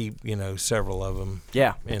try and keep several of them.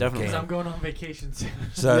 Yeah, In the definitely. Because I'm going on vacation soon.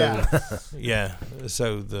 So Yeah. yeah,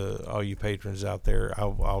 so all you patrons out there,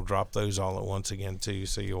 I'll drop those all at once again too,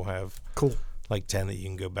 so you'll have Cool. like 10 that you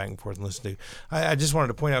can go back and forth and listen to. I just wanted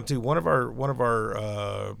to point out too, one of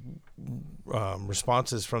our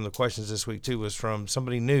responses from the questions this week too was from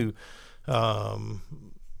somebody new, Earl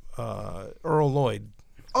Lloyd.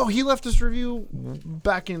 Oh, he left us review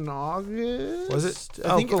back in August. Was it?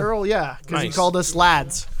 I think cool. Earl, yeah, because he Nice. called us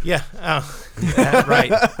lads. Yeah. Oh, yeah, right.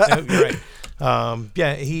 No, you're right.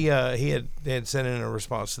 Yeah, he had sent in a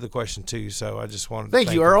response to the question too, so I just wanted to Thank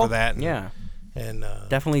thank you, him Earl. for that. And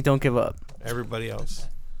Definitely don't give up. everybody else.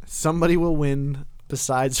 Somebody will win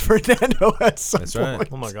besides Fernando at some That's right. point.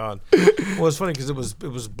 Oh my God. Well, it's funny because it was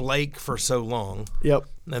Blake for so long. Yep.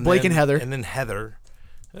 And Blake then, and Heather. And then Heather,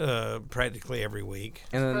 practically every week.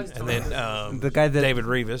 And And then the guy that David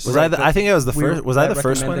Revis. Was I? I think it was the we first. Was I the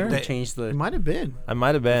first recommended winner? we change It the might have been. I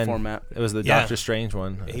might have been. format. It was the Yeah. Doctor Strange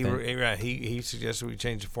one. I think. He suggested we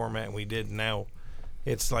change the format, and we did. And now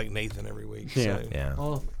it's like Nathan every week. Yeah. So. Yeah.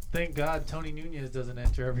 Oh, thank God Tony Nunez doesn't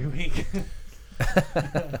enter every week.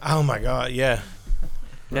 Oh my God. Yeah.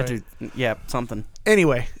 Yeah, something.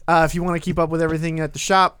 Anyway, if you want to keep up with everything at the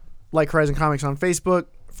shop, like Horizon Comics on Facebook,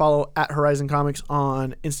 follow at Horizon Comics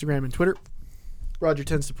on Instagram and Twitter. Roger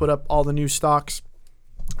tends to put up all the new stocks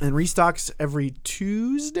and restocks every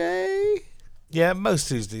Tuesday. Yeah. Most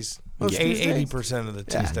Tuesdays. Most Tuesdays? 80% of the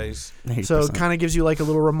Yeah. Tuesdays. So 80%. it kind of gives you like a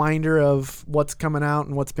little reminder of what's coming out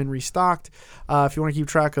and what's been restocked. If you want to keep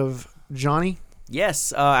track of Johnny,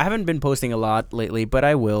 Yes, I haven't been posting a lot lately, but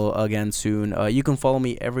I will again soon. You can follow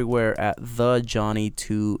me everywhere at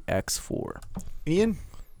thejohnny2x4. Ian,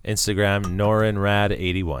 Instagram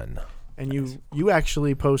NorinRad81. and you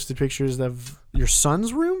actually posted pictures of your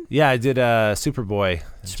son's room. Yeah, I did Superboy.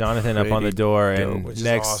 Jonathan up on the pretty door, dope, and which is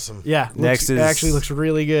next awesome. Yeah, Next it is- actually looks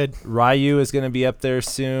really good. Ryu is going to be up there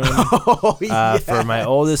soon. Oh yeah, For my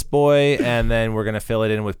oldest boy, and then we're gonna fill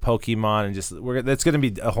it in with Pokemon, and just that's gonna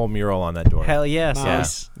be a whole mural on that door. Hell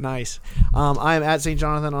yes. Nice. I am at St.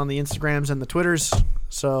 Jonathan on the Instagrams and the Twitters,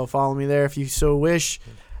 so follow me there if you so wish.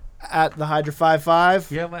 At the Hydra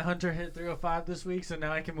 55. Yeah, my hunter hit 305 this week, so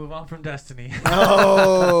now I can move on from Destiny.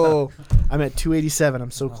 Oh, I'm at 287.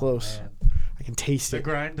 I'm so close. Man. I can taste The it.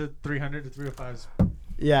 grind to 300 to 305 is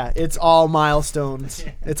Yeah, it's all milestones.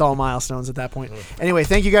 It's all milestones at that point. Anyway,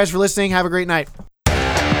 thank you guys for listening. Have a great night.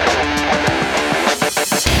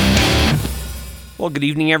 Well, good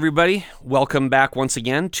evening, everybody. Welcome back once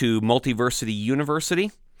again to Multiversity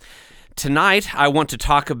University. Tonight, I want to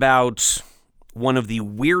talk about one of the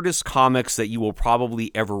weirdest comics that you will probably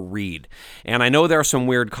ever read. And I know there are some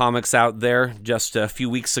weird comics out there. Just a few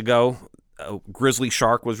weeks ago, Grizzly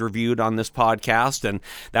Shark was reviewed on this podcast, and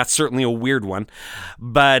that's certainly a weird one.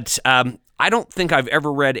 But I don't think I've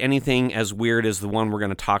ever read anything as weird as the one we're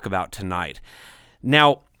going to talk about tonight.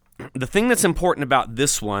 Now, the thing that's important about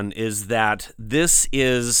this one is that this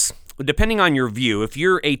is, depending on your view, if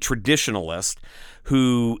you're a traditionalist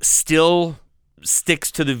who still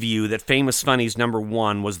sticks to the view that Famous Funnies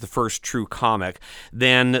 #1 was the first true comic,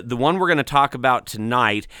 then the one we're going to talk about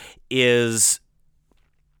tonight is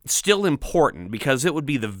still important because it would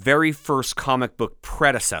be the very first comic book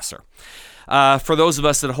predecessor. For those of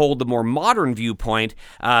us that hold the more modern viewpoint,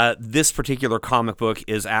 this particular comic book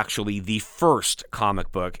is actually the first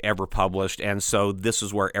comic book ever published, and so this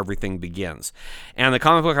is where everything begins. And the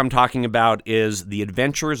comic book I'm talking about is The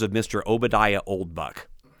Adventures of Mr. Obadiah Oldbuck.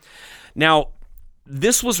 Now,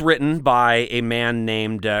 this was written by a man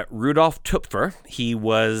named Rudolf Tupfer. He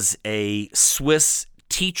was a Swiss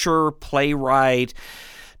teacher, playwright,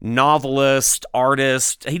 novelist,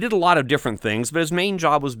 artist. He did a lot of different things, but his main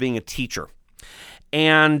job was being a teacher.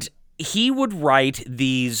 And he would write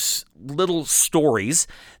these little stories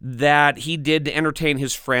that he did to entertain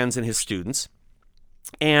his friends and his students.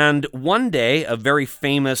 And one day, a very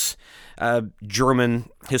famous German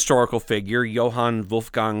historical figure, Johann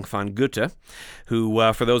Wolfgang von Goethe,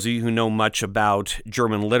 who, for those of you who know much about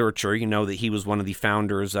German literature, you know that he was one of the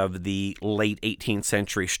founders of the late 18th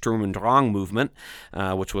century Sturm und Drang movement,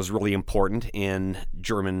 which was really important in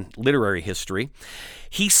German literary history.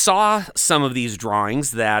 He saw some of these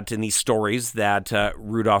drawings that, in these stories that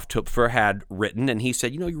Rudolf Tupfer had written, and he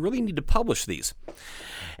said, you really need to publish these.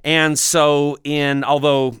 And so,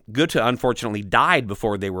 although Goethe unfortunately died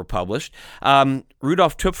before they were published,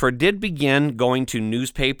 Rudolf Tupfer did begin going to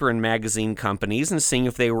newspaper and magazine companies and seeing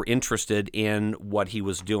if they were interested in what he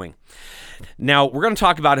was doing. Now, we're going to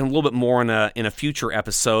talk about him a little bit more in a future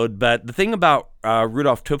episode, but the thing about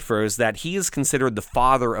Rudolf Tupfer is that he is considered the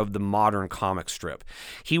father of the modern comic strip.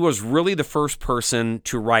 He was really the first person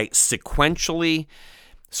to write sequential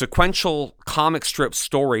comic strip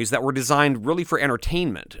stories that were designed really for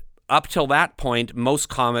entertainment. Up till that point, most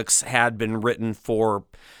comics had been written for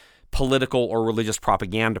political or religious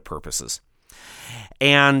propaganda purposes.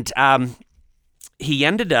 And he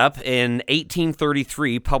ended up in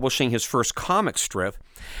 1833 publishing his first comic strip,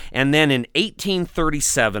 and then in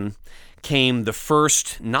 1837 came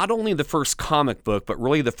not only the first comic book, but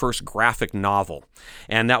really the first graphic novel.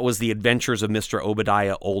 And that was The Adventures of Mr.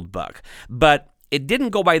 Obadiah Oldbuck. But it didn't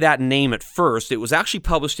go by that name at first. It was actually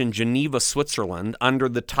published in Geneva, Switzerland, under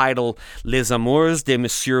the title Les Amours de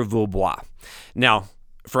Monsieur Vaubois. Now,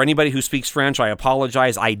 for anybody who speaks French, I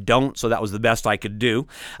apologize. I don't, so that was the best I could do.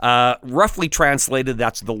 Roughly translated,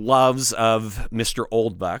 that's The Loves of Mr.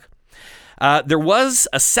 Oldbuck. There was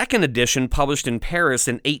a second edition published in Paris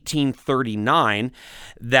in 1839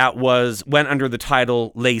 that went under the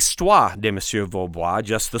title L'Histoire de Monsieur Vaubois,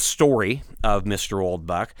 just the story of Mr.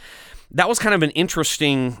 Oldbuck. That was kind of an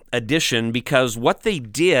interesting edition because what they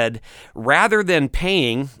did, rather than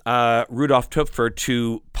paying Rudolf Tupfer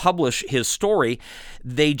to publish his story,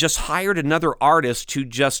 they just hired another artist to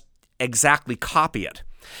just exactly copy it.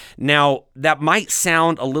 Now, that might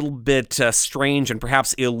sound a little bit strange and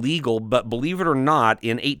perhaps illegal, but believe it or not,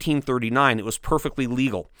 in 1839, it was perfectly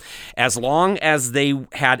legal. As long as they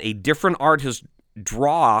had a different artist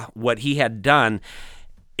draw what he had done,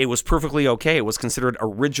 it was perfectly okay. It was considered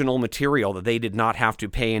original material that they did not have to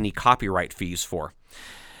pay any copyright fees for.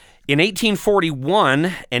 In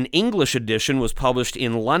 1841, an English edition was published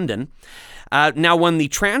in London. Now, when the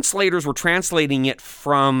translators were translating it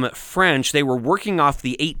from French, they were working off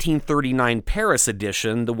the 1839 Paris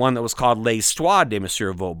edition, the one that was called L'Histoire de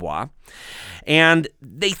Monsieur Vaubois. And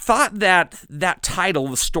they thought that that title,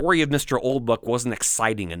 The Story of Mr. Oldbuck, wasn't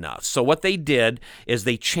exciting enough. So what they did is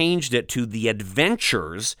they changed it to The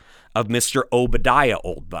Adventures of Mr. Obadiah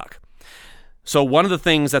Oldbuck. So one of the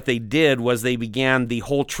things that they did was they began the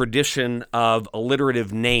whole tradition of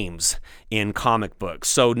alliterative names in comic books.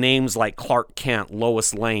 So names like Clark Kent,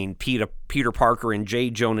 Lois Lane, Peter Parker, and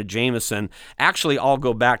J. Jonah Jameson actually all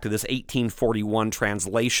go back to this 1841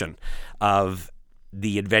 translation of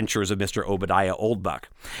The Adventures of Mr. Obadiah Oldbuck.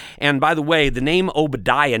 And by the way, the name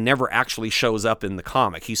Obadiah never actually shows up in the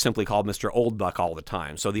comic. He's simply called Mr. Oldbuck all the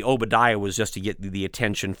time. So the Obadiah was just to get the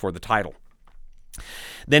attention for the title.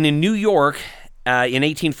 Then in New York, in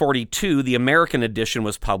 1842, the American edition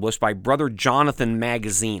was published by Brother Jonathan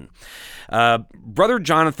magazine. Brother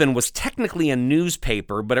Jonathan was technically a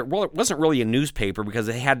newspaper, but it wasn't really a newspaper because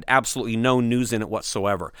it had absolutely no news in it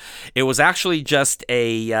whatsoever. It was actually just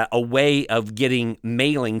a way of getting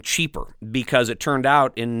mailing cheaper, because it turned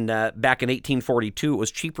out back in 1842 it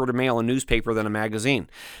was cheaper to mail a newspaper than a magazine.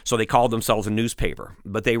 So they called themselves a newspaper,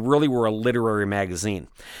 but they really were a literary magazine.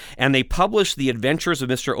 And they published The Adventures of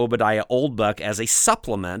Mr. Obadiah Oldbuck as a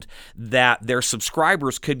supplement that their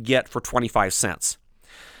subscribers could get for 25 cents.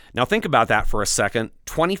 Now think about that for a second.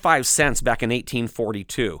 25 cents back in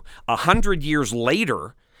 1842. 100 years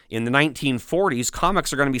later, in the 1940s,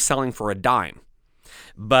 comics are going to be selling for a dime.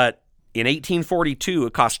 But in 1842,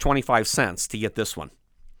 it cost 25 cents to get this one.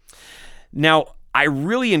 Now, I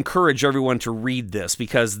really encourage everyone to read this,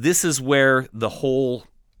 because this is where the whole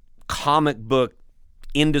comic book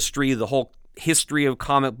industry, the whole history of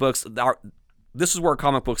comic books, this is where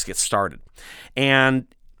comic books get started. And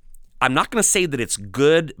I'm not going to say that it's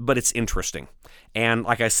good, but it's interesting. And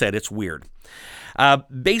like I said, it's weird.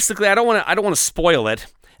 Basically, I don't want to spoil it.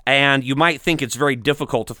 And you might think it's very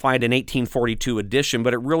difficult to find an 1842 edition,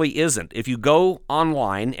 but it really isn't. If you go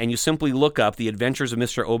online and you simply look up The Adventures of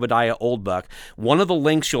Mr. Obadiah Oldbuck, one of the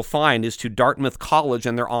links you'll find is to Dartmouth College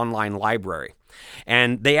and their online library.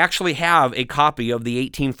 And they actually have a copy of the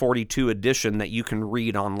 1842 edition that you can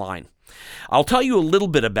read online. I'll tell you a little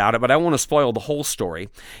bit about it, but I don't want to spoil the whole story.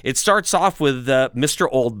 It starts off with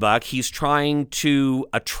Mr. Oldbuck. He's trying to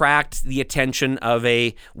attract the attention of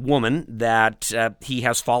a woman that he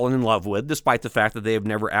has fallen in love with, despite the fact that they have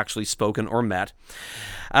never actually spoken or met.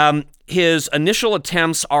 His initial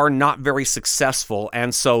attempts are not very successful,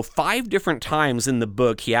 and so 5 different times in the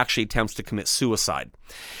book he actually attempts to commit suicide.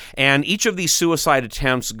 And each of these suicide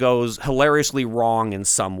attempts goes hilariously wrong in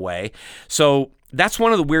some way. So that's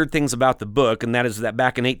one of the weird things about the book, and that is that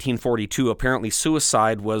back in 1842, apparently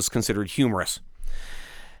suicide was considered humorous.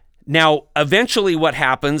 Now, eventually what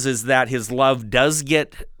happens is that his love does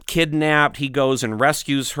get kidnapped. He goes and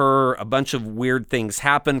rescues her. A bunch of weird things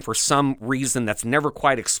happen for some reason that's never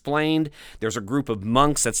quite explained. There's a group of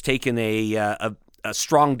monks that's taken a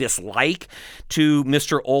strong dislike to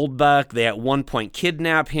Mr. Oldbuck. They at one point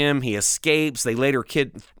kidnap him. He escapes. They later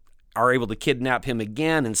are able to kidnap him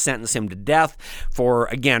again and sentence him to death for,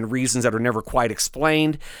 again, reasons that are never quite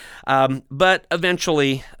explained. But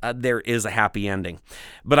eventually, there is a happy ending.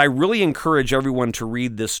 But I really encourage everyone to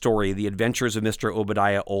read this story, The Adventures of Mr.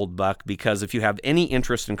 Obadiah Oldbuck, because if you have any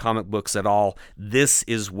interest in comic books at all, this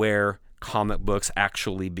is where comic books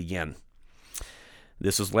actually begin.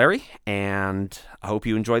 This is Larry, and I hope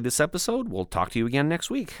you enjoyed this episode. We'll talk to you again next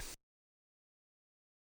week.